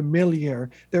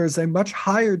unfamiliar, there is a much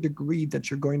higher degree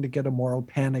that you're going to get a moral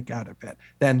panic out of it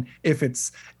than if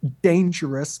it's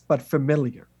dangerous but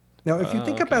familiar. Now, if you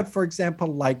think about, for example,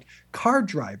 like car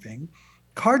driving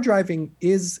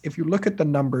is, if you look at the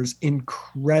numbers,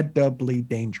 incredibly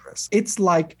dangerous. It's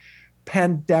like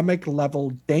pandemic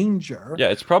level danger. Yeah,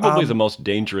 it's probably the most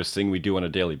dangerous thing we do on a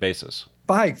daily basis.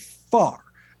 By far.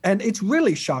 And it's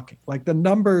really shocking. Like, the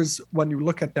numbers, when you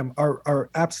look at them, are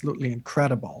absolutely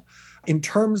incredible. In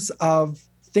terms of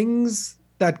things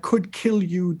that could kill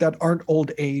you that aren't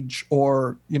old age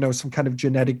or, some kind of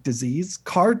genetic disease,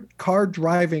 car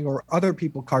driving or other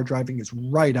people car driving is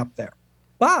right up there.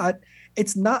 But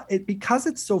it's not, because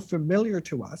it's so familiar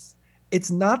to us,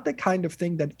 it's not the kind of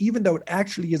thing that, even though it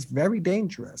actually is very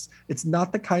dangerous, it's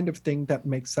not the kind of thing that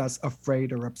makes us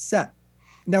afraid or upset.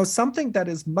 Now, something that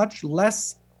is much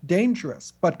less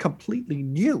dangerous but completely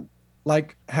new,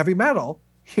 like heavy metal,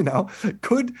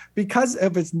 could, because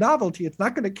of its novelty, it's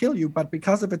not going to kill you, but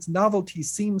because of its novelty,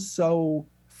 seems so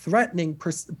threatening,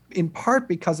 in part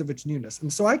because of its newness.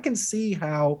 And so I can see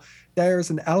how there's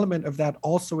an element of that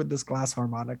also in this glass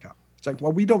harmonica. It's like,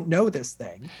 well, we don't know this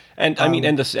thing. And I mean,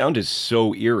 and the sound is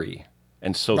so eerie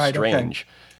and so strange. Okay.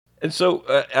 And so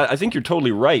I think you're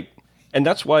totally right. And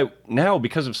that's why now,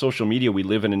 because of social media, we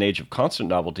live in an age of constant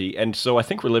novelty. And so I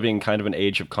think we're living in kind of an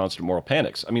age of constant moral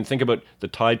panics. I mean, think about the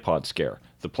Tide Pod scare,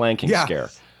 the planking scare.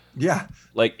 Yeah.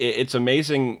 Like, it's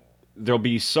amazing. There'll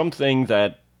be something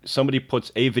that somebody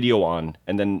puts a video on,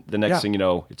 and then the next thing you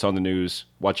know, it's on the news.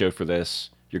 Watch out for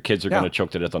this. Your kids are going to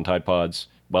choke to death on Tide Pods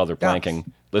while they're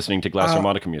planking, listening to glass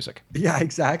harmonica music. Yeah,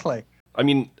 exactly. I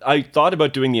mean, I thought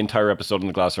about doing the entire episode on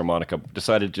the glass harmonica,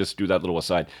 decided to just do that little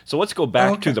aside. So let's go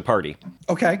back to the party.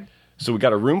 Okay. So we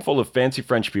got a room full of fancy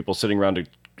French people sitting around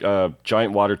a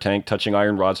giant water tank, touching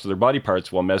iron rods to their body parts,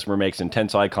 while Mesmer makes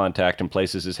intense eye contact and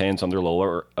places his hands on their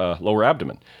lower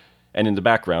abdomen. And in the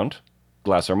background,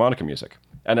 glass harmonica music.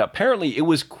 And apparently it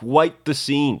was quite the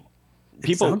scene.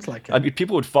 People, sounds like it. I mean,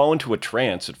 people would fall into a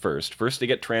trance at first. First they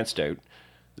get tranced out.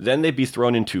 Then they'd be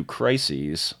thrown into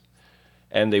crises.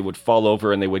 And they would fall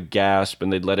over and they would gasp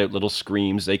and they'd let out little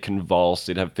screams. They convulse.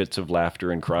 They'd have fits of laughter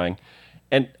and crying.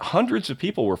 And hundreds of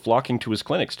people were flocking to his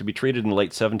clinics to be treated in the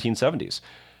late 1770s.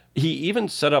 He even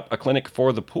set up a clinic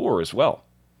for the poor as well,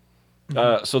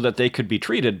 so that they could be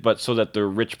treated, but so that the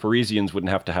rich Parisians wouldn't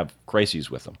have to have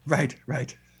crises with them. Right.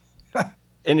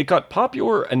 And it got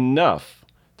popular enough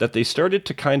that they started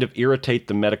to kind of irritate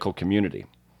the medical community.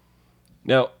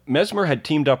 Now, Mesmer had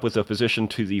teamed up with a physician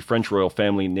to the French royal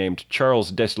family named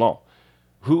Charles Deslon,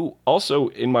 who also,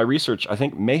 in my research, I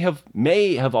think may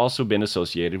have also been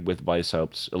associated with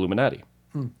Weishaupt's Illuminati,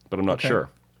 but I'm not sure.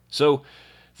 So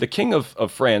the King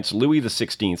of France, Louis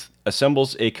XVI,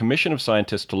 assembles a commission of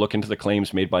scientists to look into the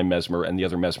claims made by Mesmer and the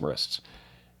other mesmerists.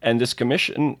 And this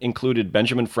commission included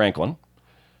Benjamin Franklin,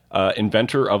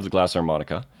 inventor of the glass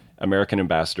harmonica, American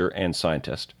ambassador and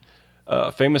scientist,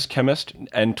 famous chemist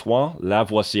Antoine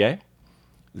Lavoisier,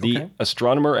 the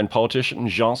astronomer and politician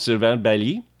Jean-Sylvain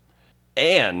Bailly,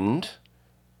 and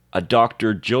a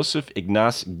Dr. Joseph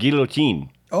Ignace Guillotine.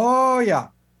 Oh, yeah.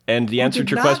 And the answer to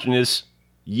your question is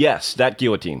yes, that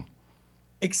guillotine.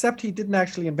 Except he didn't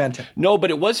actually invent it. No,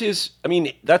 but it was his. I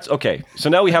mean, that's okay. So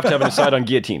now we have to have an aside on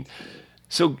guillotine.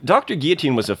 So Dr.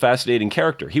 Guillotine was a fascinating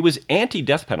character. He was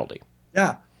anti-death penalty.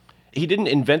 Yeah. He didn't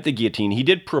invent the guillotine. He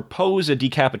did propose a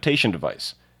decapitation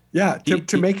device. Yeah,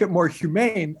 to make it more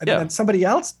humane. And then somebody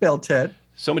else built it.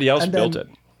 Somebody else built it.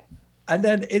 And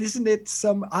then isn't it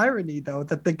some irony, though,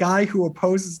 that the guy who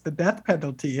opposes the death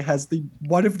penalty has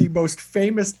one of the most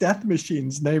famous death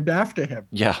machines named after him?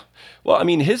 Yeah. Well, I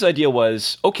mean, his idea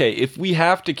was, okay, if we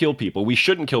have to kill people, we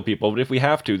shouldn't kill people, but if we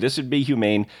have to, this would be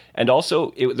humane. And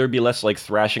also, there'd be less like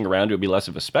thrashing around. It would be less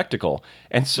of a spectacle.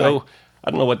 And so, right.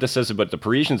 I don't know what this says about the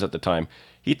Parisians at the time.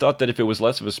 He thought that if it was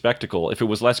less of a spectacle, if it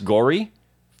was less gory,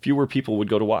 fewer people would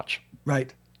go to watch.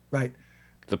 Right.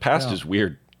 The past is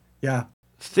weird. Yeah.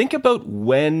 Think about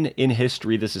when in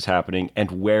history this is happening and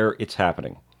where it's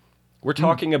happening. We're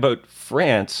talking about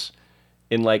France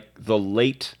in like the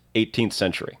late 18th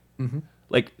century. Mm-hmm.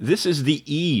 Like this is the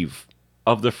eve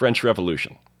of the French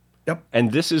Revolution. Yep.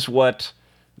 And this is what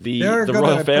the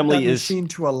royal family is. Machine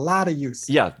to a lot of use.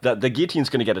 Yeah, the guillotine's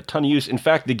going to get a ton of use. In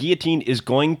fact, the guillotine is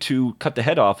going to cut the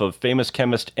head off of famous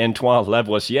chemist Antoine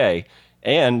Lavoisier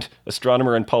and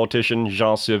astronomer and politician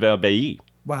Jean-Sylvain Bailly.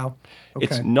 Wow. Okay.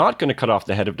 It's not going to cut off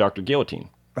the head of Dr. Guillotine.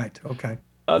 Right. Okay.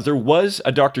 There was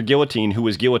a Dr. Guillotine who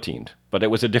was guillotined, but it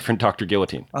was a different Dr.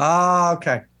 Guillotine. Ah,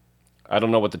 okay. I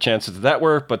don't know what the chances of that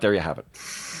were, but there you have it.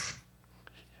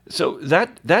 So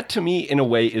that to me, in a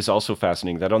way, is also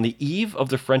fascinating, that on the eve of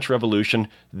the French Revolution,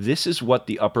 this is what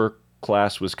the upper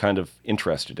class was kind of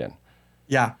interested in.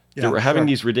 Yeah. They were having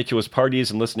these ridiculous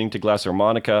parties and listening to glass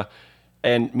harmonica,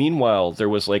 and meanwhile, there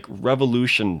was like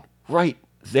revolution right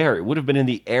there. It would have been in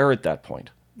the air at that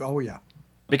point. Oh, yeah.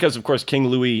 Because, of course, King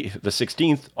Louis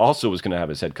XVI also was going to have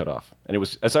his head cut off. And it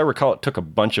was, as I recall, it took a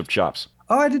bunch of chops.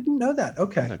 Oh, I didn't know that.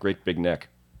 Okay. A great big neck.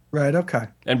 Right, okay.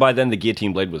 And by then, the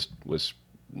guillotine blade was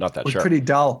not that sharp. It was pretty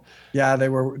dull. Yeah, they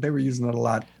were using it a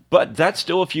lot. But that's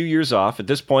still a few years off. At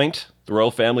this point, the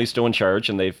royal family is still in charge,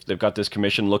 and they've got this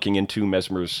commission looking into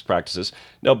Mesmer's practices.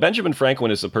 Now, Benjamin Franklin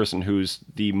is the person who's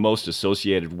the most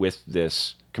associated with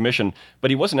this commission,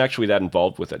 but he wasn't actually that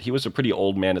involved with it. He was a pretty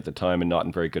old man at the time and not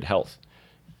in very good health.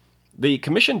 The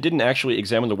commission didn't actually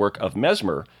examine the work of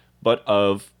Mesmer, but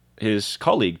of his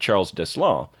colleague Charles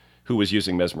Deslandes, who was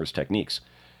using Mesmer's techniques.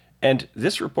 And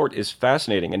this report is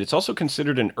fascinating, and it's also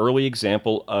considered an early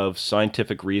example of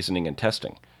scientific reasoning and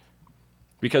testing.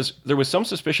 Because there was some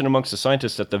suspicion amongst the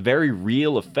scientists that the very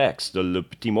real effects, les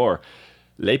petits morts,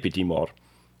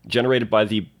 generated by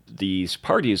these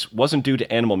parties wasn't due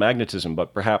to animal magnetism,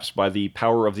 but perhaps by the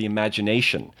power of the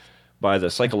imagination, by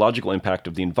the psychological impact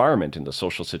of the environment and the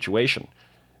social situation.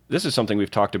 This is something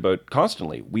we've talked about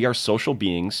constantly. We are social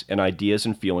beings, and ideas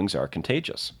and feelings are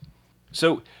contagious.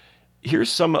 So here's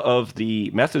some of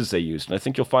the methods they used, and I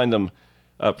think you'll find them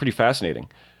pretty fascinating.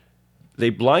 They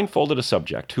blindfolded a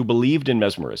subject who believed in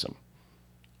mesmerism,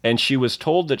 and she was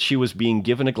told that she was being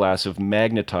given a glass of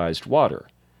magnetized water,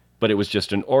 but it was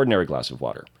just an ordinary glass of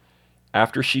water.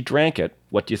 After she drank it,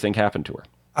 what do you think happened to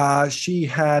her? She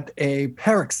had a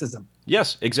paroxysm.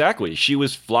 Yes, exactly. She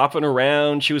was flopping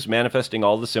around. She was manifesting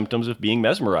all the symptoms of being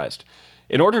mesmerized.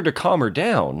 In order to calm her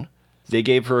down, they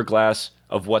gave her a glass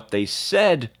of what they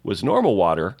said was normal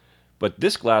water, but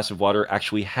this glass of water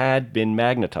actually had been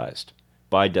magnetized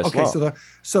by Deslandes. Okay,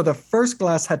 so the first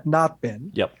glass had not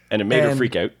been. Yep, and it made her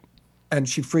freak out. And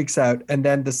she freaks out. And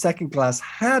then the second glass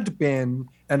had been,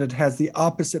 and it has the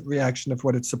opposite reaction of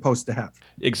what it's supposed to have.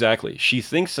 Exactly. She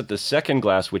thinks that the second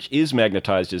glass, which is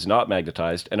magnetized, is not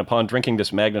magnetized, and upon drinking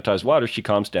this magnetized water, she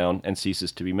calms down and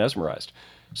ceases to be mesmerized.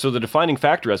 So the defining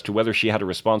factor as to whether she had a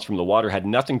response from the water had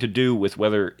nothing to do with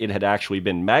whether it had actually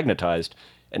been magnetized,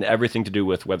 and everything to do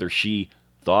with whether she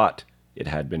thought it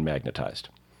had been magnetized.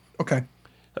 Okay.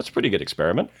 That's a pretty good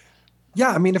experiment.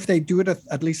 Yeah, I mean, if they do it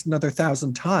at least another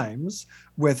 1,000 times,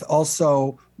 with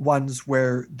also ones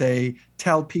where they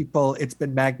tell people it's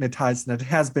been magnetized and it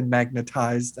has been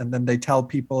magnetized, and then they tell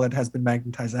people it has been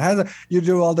magnetized. You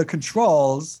do all the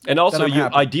controls. And also,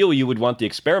 ideally, you would want the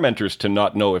experimenters to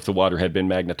not know if the water had been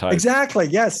magnetized. Exactly.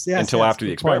 Yes. Until after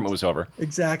the experiment was over.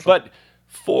 Exactly. But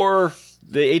for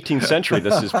the 18th century,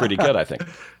 this is pretty good, I think.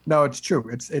 No, it's true.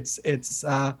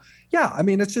 Yeah. I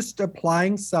mean, it's just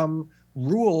applying some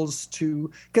rules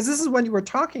to, because this is when you were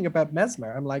talking about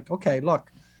Mesmer. I'm like, okay, look,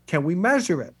 can we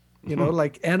measure it? You know,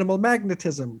 like animal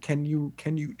magnetism.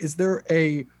 Is there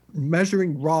a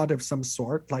measuring rod of some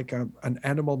sort, like an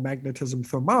animal magnetism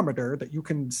thermometer that you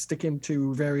can stick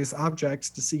into various objects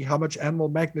to see how much animal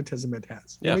magnetism it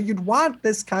has. Yeah. You want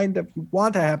you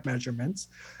want to have measurements.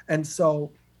 And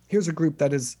so here's a group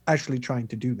that is actually trying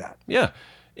to do that. Yeah.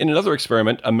 In another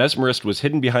experiment, a mesmerist was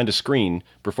hidden behind a screen,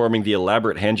 performing the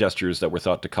elaborate hand gestures that were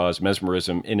thought to cause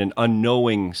mesmerism in an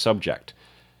unknowing subject.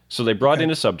 So they brought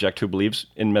in a subject who believes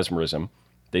in mesmerism.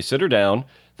 They sit her down.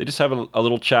 They just have a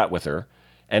little chat with her.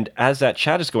 And as that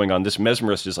chat is going on, this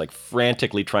mesmerist is like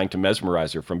frantically trying to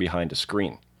mesmerize her from behind a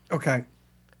screen. Okay.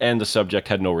 And the subject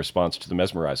had no response to the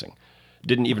mesmerizing.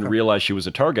 Didn't even realize she was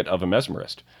a target of a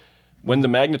mesmerist. When the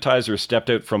magnetizer stepped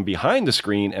out from behind the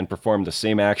screen and performed the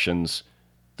same actions,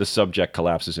 the subject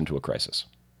collapses into a crisis.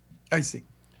 I see.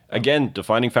 Again,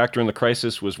 defining factor in the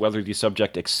crisis was whether the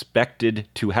subject expected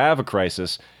to have a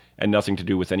crisis and nothing to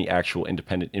do with any actual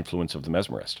independent influence of the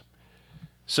mesmerist.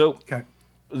 So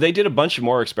they did a bunch of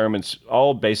more experiments,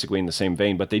 all basically in the same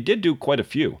vein, but they did do quite a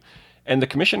few. And the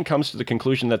commission comes to the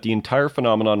conclusion that the entire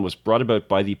phenomenon was brought about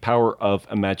by the power of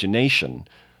imagination.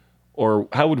 Or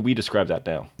how would we describe that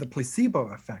now? The placebo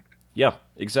effect. Yeah,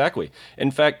 exactly.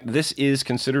 In fact, this is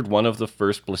considered one of the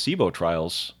first placebo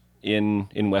trials in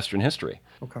Western history.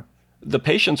 Okay. The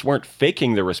patients weren't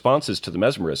faking their responses to the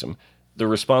mesmerism. The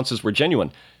responses were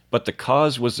genuine, but the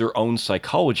cause was their own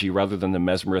psychology rather than the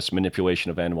mesmerist manipulation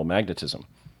of animal magnetism.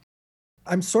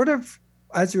 I'm sort of,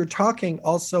 as you're talking,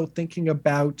 also thinking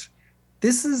about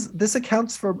this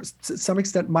accounts for, to some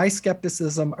extent, my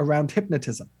skepticism around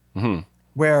hypnotism,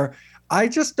 where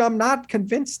I'm not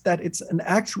convinced that it's an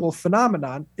actual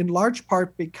phenomenon, in large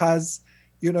part because,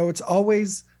 it's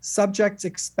always subjects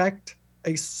expect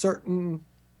a certain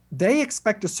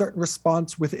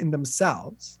response within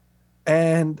themselves.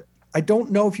 And I don't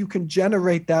know if you can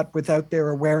generate that without their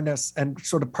awareness and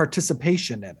sort of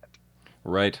participation in it.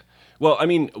 Right. Well, I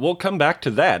mean, we'll come back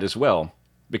to that as well,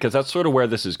 because that's sort of where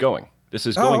this is going. This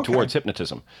is going towards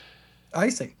hypnotism. I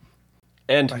see.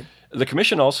 And the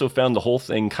commission also found the whole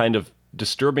thing kind of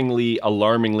disturbingly,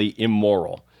 alarmingly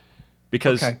immoral.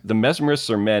 Because the mesmerists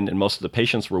are men and most of the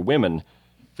patients were women,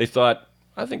 they thought,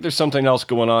 I think there's something else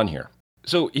going on here.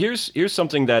 So here's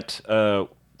something that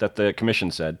the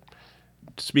commission said.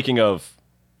 Speaking of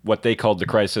what they called the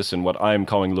crisis and what I'm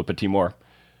calling le petit mort.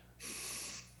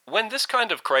 When this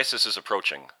kind of crisis is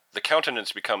approaching, the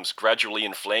countenance becomes gradually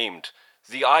inflamed,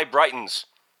 the eye brightens,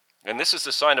 and this is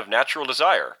the sign of natural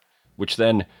desire, which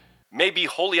then may be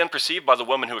wholly unperceived by the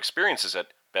woman who experiences it,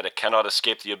 but it cannot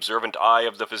escape the observant eye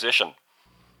of the physician.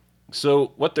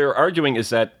 So what they're arguing is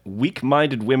that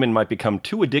weak-minded women might become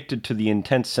too addicted to the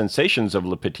intense sensations of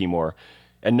le petit mort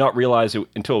and not realize it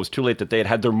until it was too late that they had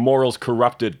had their morals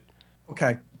corrupted.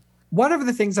 Okay. One of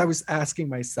the things I was asking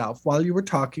myself while you were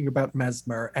talking about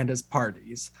Mesmer and his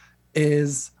parties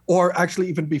is, or actually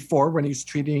even before when he's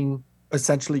treating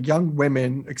essentially young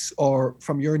women, or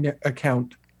from your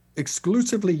account,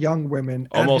 exclusively young women.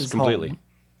 Almost completely. Home.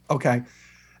 Okay.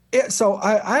 So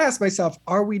I asked myself,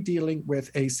 are we dealing with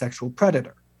a sexual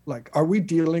predator? Like, are we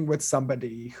dealing with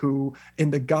somebody who,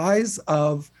 in the guise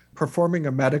of performing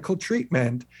a medical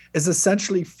treatment, is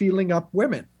essentially feeling up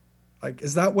women? Like,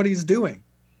 is that what he's doing?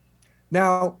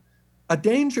 Now, a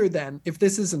danger then, if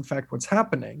this is in fact what's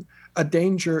happening, a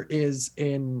danger is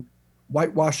in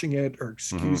whitewashing it or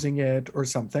excusing it or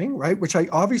something, right? Which I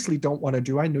obviously don't want to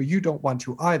do. I know you don't want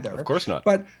to either. Of course not.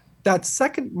 But that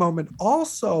second moment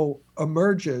also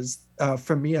emerges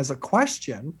for me as a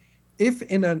question. If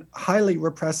in a highly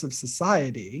repressive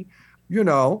society,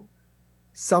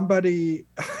 somebody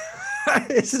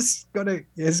is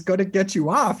gonna get you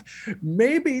off,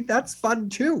 maybe that's fun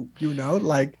too.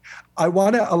 Like, I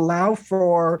want to allow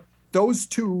for those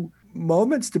two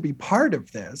moments to be part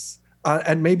of this.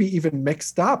 And maybe even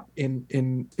mixed up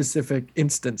in specific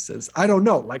instances. I don't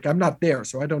know. Like, I'm not there,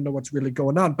 so I don't know what's really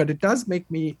going on. But it does make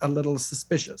me a little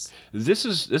suspicious. This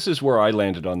is where I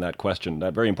landed on that question,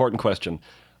 that very important question.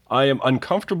 I am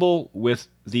uncomfortable with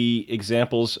the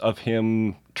examples of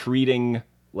him treating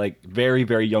like very,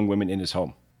 very young women in his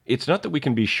home. It's not that we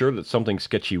can be sure that something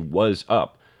sketchy was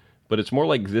up, but it's more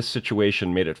like this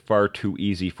situation made it far too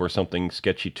easy for something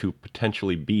sketchy to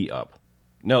potentially be up.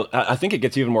 No, I think it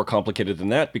gets even more complicated than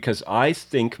that, because I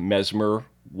think Mesmer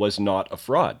was not a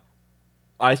fraud.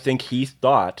 I think he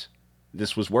thought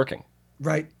this was working.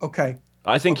 Right. Okay.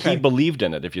 I think he believed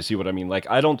in it, if you see what I mean. Like,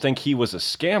 I don't think he was a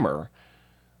scammer.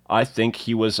 I think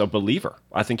he was a believer.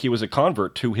 I think he was a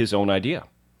convert to his own idea.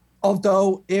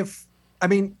 Although it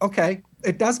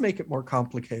does make it more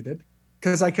complicated,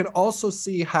 because I can also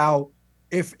see how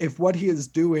if what he is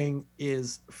doing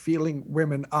is feeling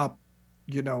women up,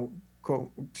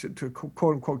 to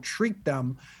quote unquote treat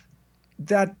them,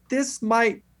 that this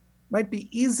might be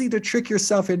easy to trick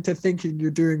yourself into thinking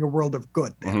you're doing a world of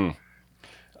good there. Mm-hmm.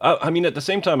 I mean, at the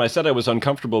same time, I said I was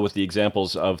uncomfortable with the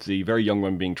examples of the very young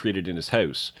women being treated in his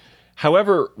house.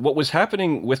 However, what was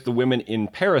happening with the women in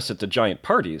Paris at the giant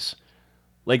parties,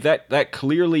 like that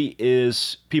clearly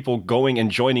is people going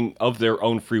and joining of their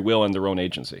own free will and their own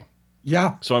agency.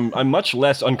 Yeah. So I'm much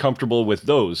less uncomfortable with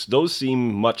those. Those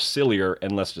seem much sillier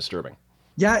and less disturbing.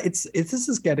 Yeah, it's this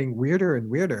is getting weirder and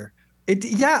weirder.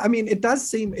 I mean, it does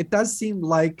seem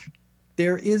like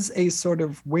there is a sort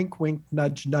of wink wink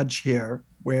nudge nudge here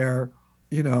where,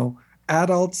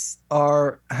 adults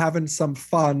are having some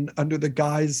fun under the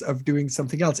guise of doing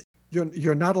something else.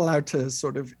 You're not allowed to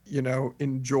sort of,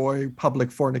 enjoy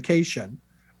public fornication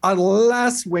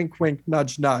unless wink wink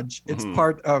nudge nudge it's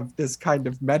part of this kind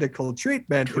of medical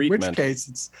treatment, in which case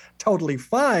it's totally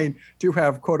fine to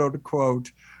have quote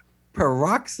unquote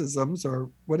paroxysms, or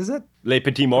what is it? Les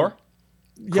petits morts?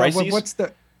 Yeah,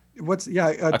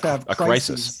 to have a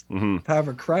crisis. To have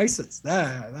a crisis.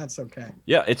 That's okay.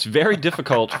 Yeah, it's very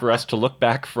difficult for us to look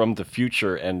back from the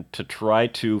future and to try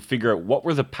to figure out what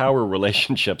were the power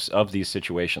relationships of these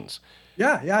situations.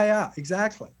 Yeah,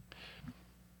 exactly.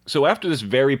 So after this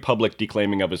very public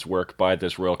declaiming of his work by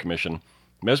this royal commission,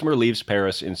 Mesmer leaves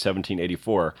Paris in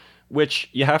 1784, which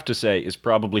you have to say is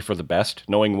probably for the best,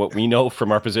 knowing what we know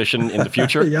from our position in the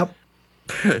future. Yep.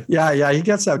 Yeah, he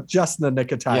gets out just in the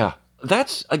nick of time. Yeah,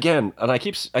 that's, again, and I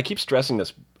keep stressing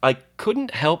this, I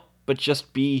couldn't help but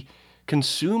just be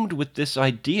consumed with this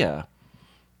idea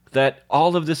that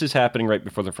all of this is happening right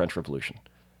before the French Revolution.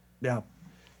 Yeah.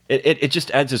 It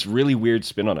just adds this really weird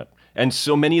spin on it. And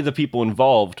so many of the people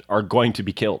involved are going to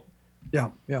be killed. Yeah.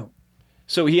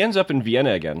 So he ends up in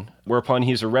Vienna again, whereupon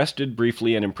he's arrested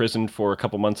briefly and imprisoned for a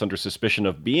couple months under suspicion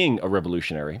of being a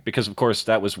revolutionary, because, of course,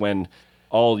 that was when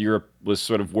all Europe was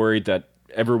sort of worried that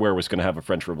everywhere was going to have a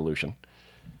French Revolution.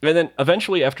 And then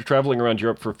eventually, after traveling around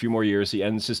Europe for a few more years, he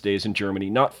ends his days in Germany,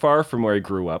 not far from where he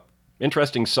grew up.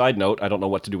 Interesting side note, I don't know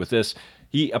what to do with this.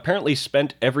 He apparently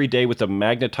spent every day with a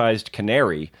magnetized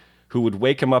canary who would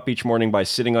wake him up each morning by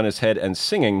sitting on his head and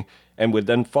singing, and would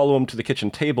then follow him to the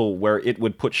kitchen table where it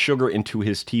would put sugar into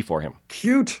his tea for him.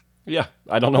 Cute. Yeah,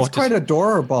 I don't know what to say. It's quite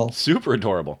adorable. Super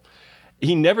adorable.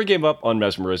 He never gave up on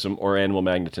mesmerism or animal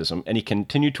magnetism, and he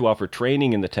continued to offer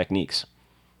training in the techniques.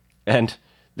 And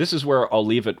this is where I'll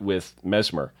leave it with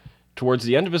Mesmer. Towards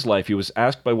the end of his life, he was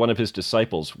asked by one of his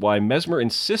disciples why Mesmer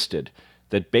insisted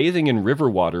that bathing in river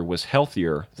water was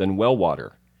healthier than well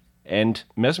water. And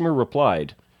Mesmer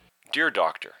replied, "Dear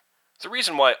doctor, the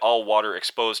reason why all water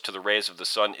exposed to the rays of the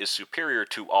sun is superior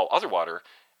to all other water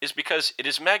is because it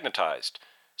is magnetized.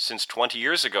 Since 20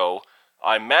 years ago,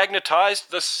 I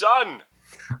magnetized the sun."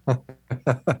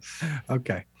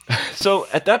 Okay. So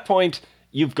at that point,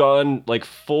 you've gone like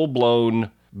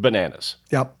full-blown bananas.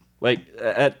 Yep.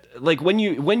 Like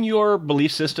when your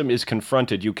belief system is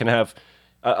confronted, you can have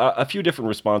a few different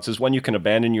responses. One, you can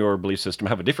abandon your belief system,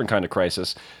 have a different kind of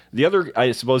crisis. The other,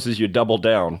 I suppose, is you double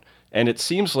down. And it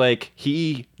seems like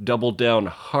he doubled down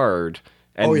hard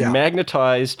and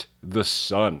magnetized the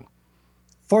sun.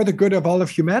 For the good of all of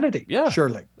humanity. Yeah.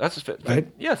 Surely. That's right?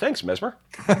 Yeah, thanks, Mesmer.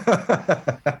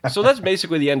 So that's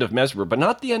basically the end of Mesmer, but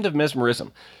not the end of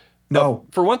mesmerism. No.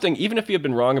 For one thing, even if he had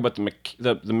been wrong about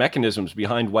the mechanisms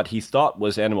behind what he thought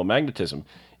was animal magnetism,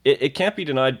 it can't be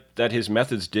denied that his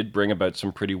methods did bring about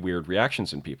some pretty weird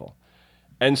reactions in people.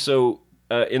 And so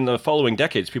in the following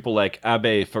decades, people like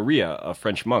Abbé Faria, a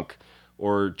French monk,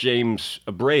 or James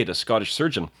Braid, a Scottish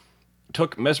surgeon,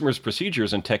 took Mesmer's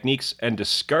procedures and techniques and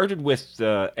discarded with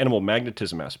the animal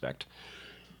magnetism aspect.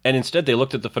 And instead, they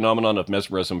looked at the phenomenon of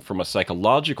mesmerism from a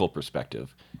psychological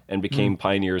perspective and became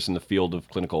pioneers in the field of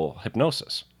clinical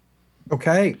hypnosis.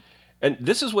 Okay. And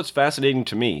this is what's fascinating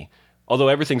to me, although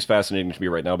everything's fascinating to me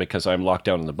right now because I'm locked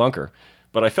down in the bunker.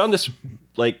 But I found this,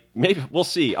 maybe we'll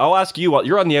see. I'll ask you,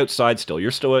 you're on the outside still.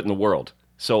 You're still out in the world.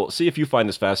 So see if you find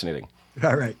this fascinating.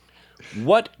 All right.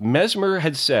 What Mesmer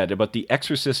had said about the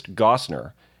exorcist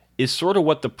Gosner is sort of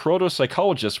what the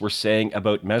proto-psychologists were saying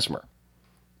about Mesmer.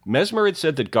 Mesmer had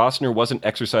said that Gosner wasn't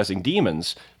exorcising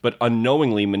demons, but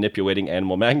unknowingly manipulating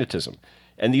animal magnetism.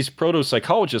 And these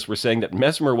proto-psychologists were saying that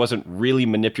Mesmer wasn't really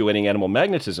manipulating animal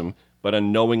magnetism, but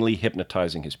unknowingly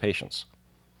hypnotizing his patients.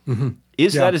 Mm-hmm.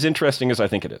 Is that as interesting as I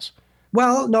think it is?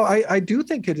 Well, no, I do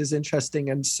think it is interesting,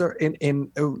 and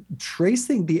in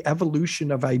tracing the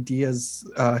evolution of ideas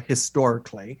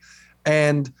historically,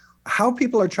 and how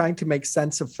people are trying to make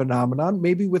sense of phenomenon,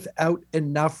 maybe without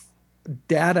enough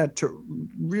data to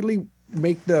really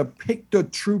make the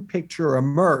true picture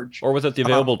emerge, or without the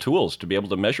available tools to be able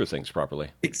to measure things properly.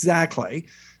 Exactly.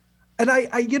 And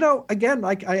again,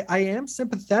 like I am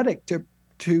sympathetic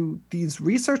to these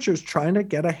researchers trying to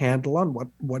get a handle on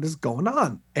what is going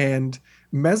on. And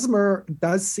Mesmer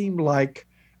does seem like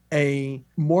a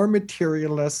more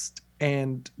materialist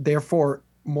and therefore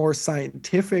more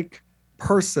scientific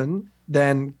person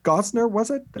than Gosner,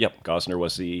 was it? Yep, Gosner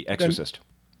was the exorcist.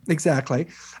 Exactly.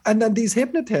 And then these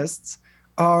hypnotists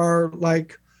are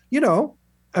like,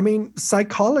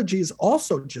 psychology is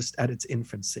also just at its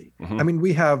infancy. Mm-hmm. I mean,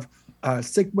 we have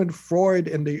Sigmund Freud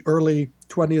in the early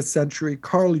 20th century,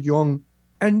 Carl Jung,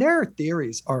 and their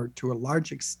theories are to a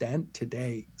large extent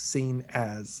today seen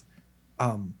as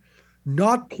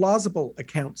not plausible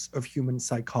accounts of human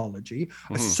psychology.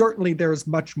 Mm-hmm. Certainly, there's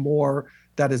much more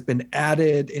that has been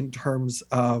added in terms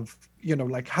of,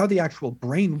 like how the actual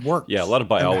brain works. Yeah, a lot of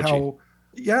biology.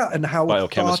 And how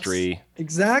biochemistry. Thoughts,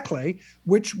 exactly,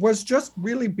 which was just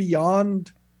really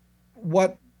beyond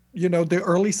what, the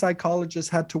early psychologists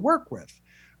had to work with.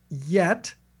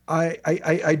 Yet,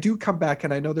 I do come back,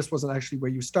 and I know this wasn't actually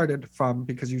where you started from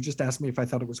because you just asked me if I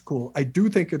thought it was cool. I do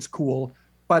think it's cool,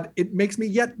 but it makes me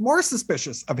yet more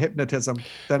suspicious of hypnotism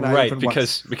than I even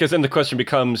was. Because then the question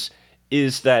becomes,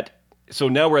 is that, so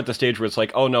now we're at the stage where it's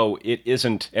like, oh no, it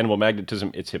isn't animal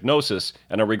magnetism, it's hypnosis.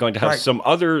 And are we going to have some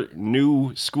other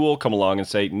new school come along and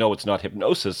say, no, it's not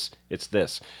hypnosis, it's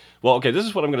this? Well, okay, this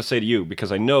is what I'm going to say to you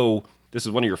because I know this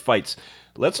is one of your fights.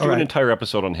 Let's do an entire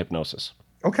episode on hypnosis.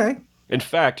 Okay. In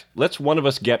fact, let's one of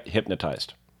us get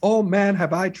hypnotized. Oh man,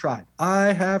 have I tried.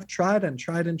 I have tried and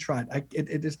tried and tried.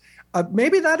 It is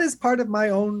maybe that is part of my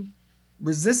own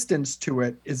resistance to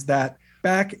it, is that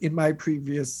back in my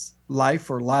previous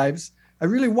life or lives, I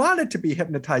really wanted to be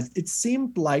hypnotized. It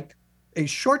seemed like a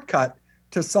shortcut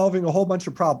to solving a whole bunch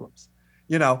of problems.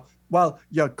 Well,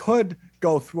 you could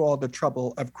go through all the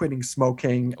trouble of quitting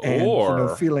smoking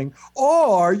and feeling,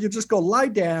 or you just go lie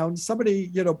down,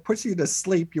 somebody, puts you to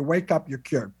sleep, you wake up, you're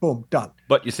cured, boom, done.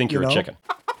 But you think you're a chicken.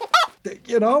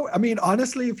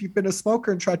 Honestly, if you've been a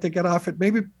smoker and tried to get off it,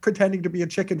 maybe pretending to be a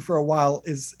chicken for a while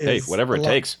is hey, whatever it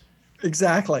takes.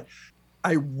 Exactly.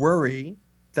 I worry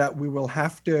that we will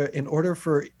have to, in order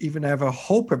for even have a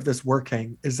hope of this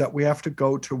working, is that we have to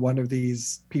go to one of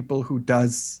these people who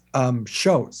does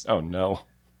shows. Oh, no.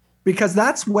 Because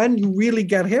that's when you really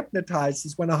get hypnotized,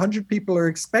 is when 100 people are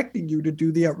expecting you to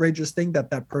do the outrageous thing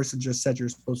that person just said you're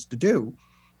supposed to do.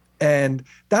 And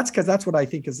that's what I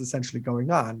think is essentially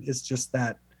going on. It's just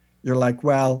that you're like,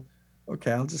 well,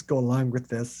 okay, I'll just go along with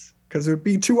this because it would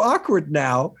be too awkward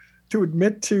now to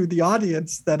admit to the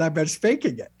audience that I'm just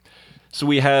faking it. So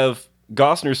we have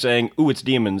Gosner saying, ooh, it's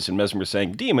demons, and Mesmer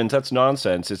saying, demons, that's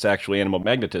nonsense, it's actually animal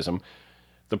magnetism.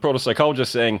 The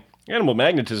proto-psychologist saying, animal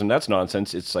magnetism, that's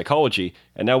nonsense, it's psychology.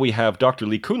 And now we have Dr.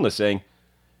 Lee Kuhnle saying,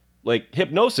 like,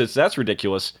 hypnosis, that's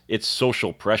ridiculous, it's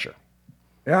social pressure.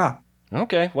 Yeah.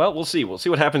 Okay, well, we'll see. We'll see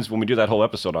what happens when we do that whole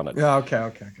episode on it. Yeah, okay.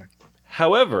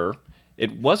 However,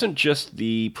 it wasn't just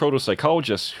the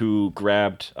proto-psychologists who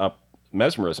grabbed up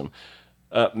mesmerism.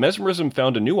 Mesmerism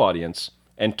found a new audience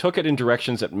and took it in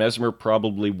directions that Mesmer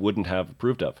probably wouldn't have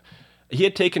approved of. He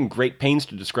had taken great pains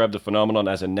to describe the phenomenon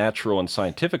as a natural and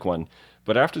scientific one,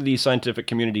 but after the scientific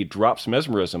community drops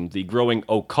mesmerism, the growing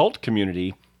occult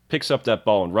community picks up that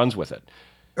ball and runs with it.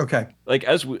 Okay. Like,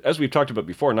 as we've talked about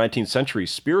before, 19th century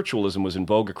spiritualism was in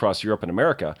vogue across Europe and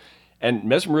America, and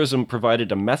mesmerism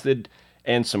provided a method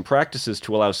and some practices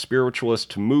to allow spiritualists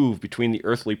to move between the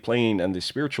earthly plane and the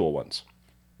spiritual ones.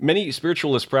 Many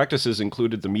spiritualist practices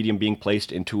included the medium being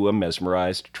placed into a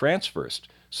mesmerized trance first,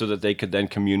 so that they could then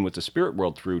commune with the spirit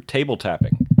world through table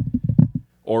tapping,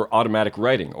 or automatic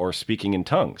writing, or speaking in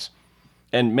tongues.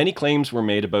 And many claims were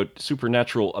made about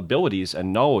supernatural abilities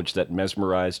and knowledge that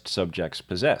mesmerized subjects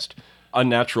possessed,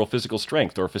 unnatural physical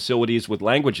strength, or facilities with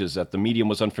languages that the medium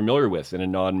was unfamiliar with in a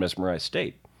non-mesmerized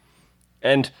state.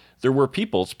 And there were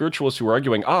people, spiritualists, who were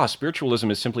arguing,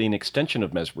 spiritualism is simply an extension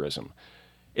of mesmerism.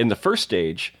 In the first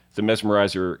stage, the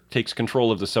mesmerizer takes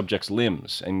control of the subject's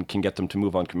limbs and can get them to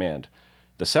move on command.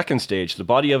 The second stage, the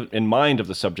body and mind of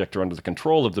the subject are under the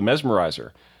control of the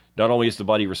mesmerizer. Not only is the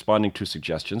body responding to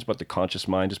suggestions, but the conscious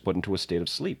mind is put into a state of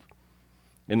sleep.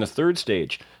 In the third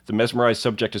stage, the mesmerized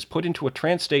subject is put into a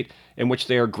trance state in which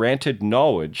they are granted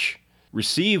knowledge,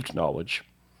 received knowledge,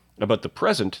 about the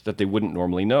present that they wouldn't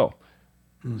normally know.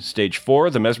 Stage 4,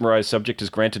 the mesmerized subject is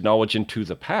granted knowledge into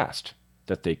the past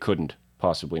that they couldn't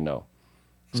possibly know.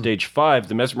 Stage 5,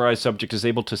 the mesmerized subject is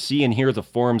able to see and hear the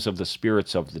forms of the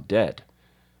spirits of the dead.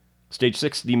 Stage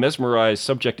 6, the mesmerized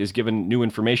subject is given new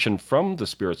information from the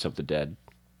spirits of the dead.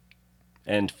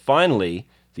 And finally,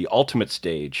 the ultimate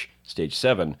stage, stage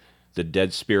 7, the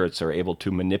dead spirits are able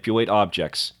to manipulate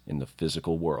objects in the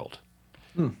physical world.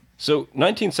 So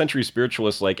 19th century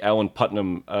spiritualists like Alan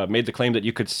Putnam made the claim that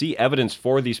you could see evidence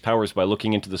for these powers by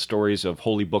looking into the stories of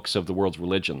holy books of the world's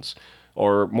religions,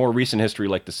 or more recent history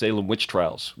like the Salem witch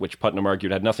trials, which Putnam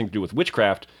argued had nothing to do with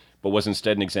witchcraft, but was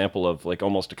instead an example of like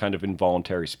almost a kind of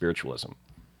involuntary spiritualism.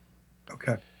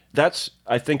 Okay. That's,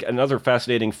 I think, another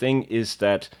fascinating thing is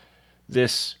that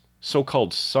this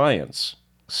so-called science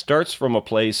starts from a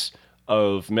place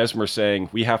of Mesmer saying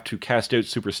we have to cast out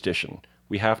superstition.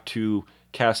 We have to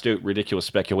cast out ridiculous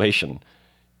speculation.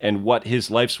 And what his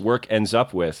life's work ends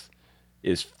up with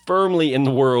is firmly in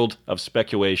the world of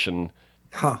speculation.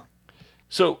 Huh.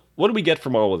 So what do we get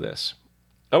from all of this?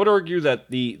 I would argue that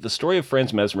the story of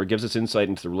Franz Mesmer gives us insight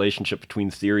into the relationship between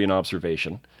theory and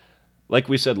observation. Like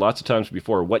we said lots of times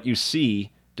before, what you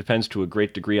see depends to a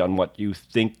great degree on what you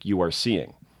think you are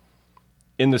seeing.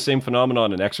 In the same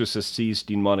phenomenon, an exorcist sees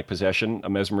demonic possession, a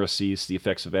mesmerist sees the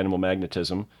effects of animal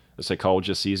magnetism, a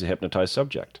psychologist sees a hypnotized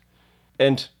subject.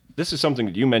 And this is something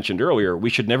that you mentioned earlier. We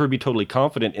should never be totally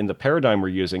confident in the paradigm we're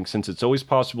using, since it's always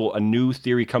possible a new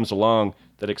theory comes along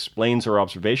that explains our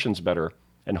observations better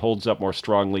and holds up more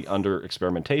strongly under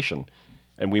experimentation,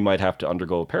 and we might have to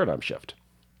undergo a paradigm shift.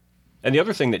 And the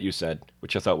other thing that you said,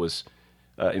 which I thought was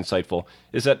insightful,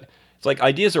 is that it's like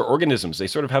ideas are organisms. They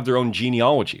sort of have their own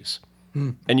genealogies.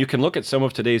 And you can look at some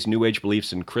of today's New Age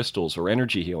beliefs in crystals or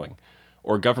energy healing,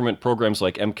 or government programs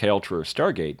like MKUltra or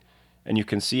Stargate, and you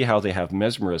can see how they have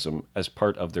mesmerism as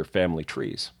part of their family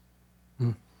trees.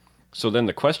 So then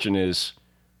the question is,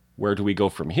 where do we go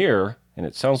from here? And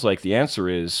it sounds like the answer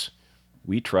is,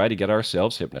 we try to get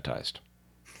ourselves hypnotized.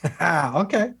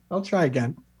 Okay, I'll try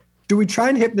again. Do we try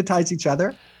and hypnotize each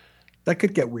other? That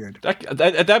could get weird.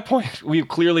 At that point, we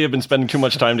clearly have been spending too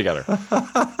much time together.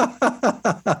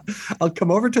 I'll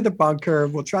come over to the bunker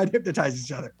and we'll try and hypnotize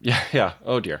each other. Yeah.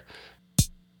 Oh, dear.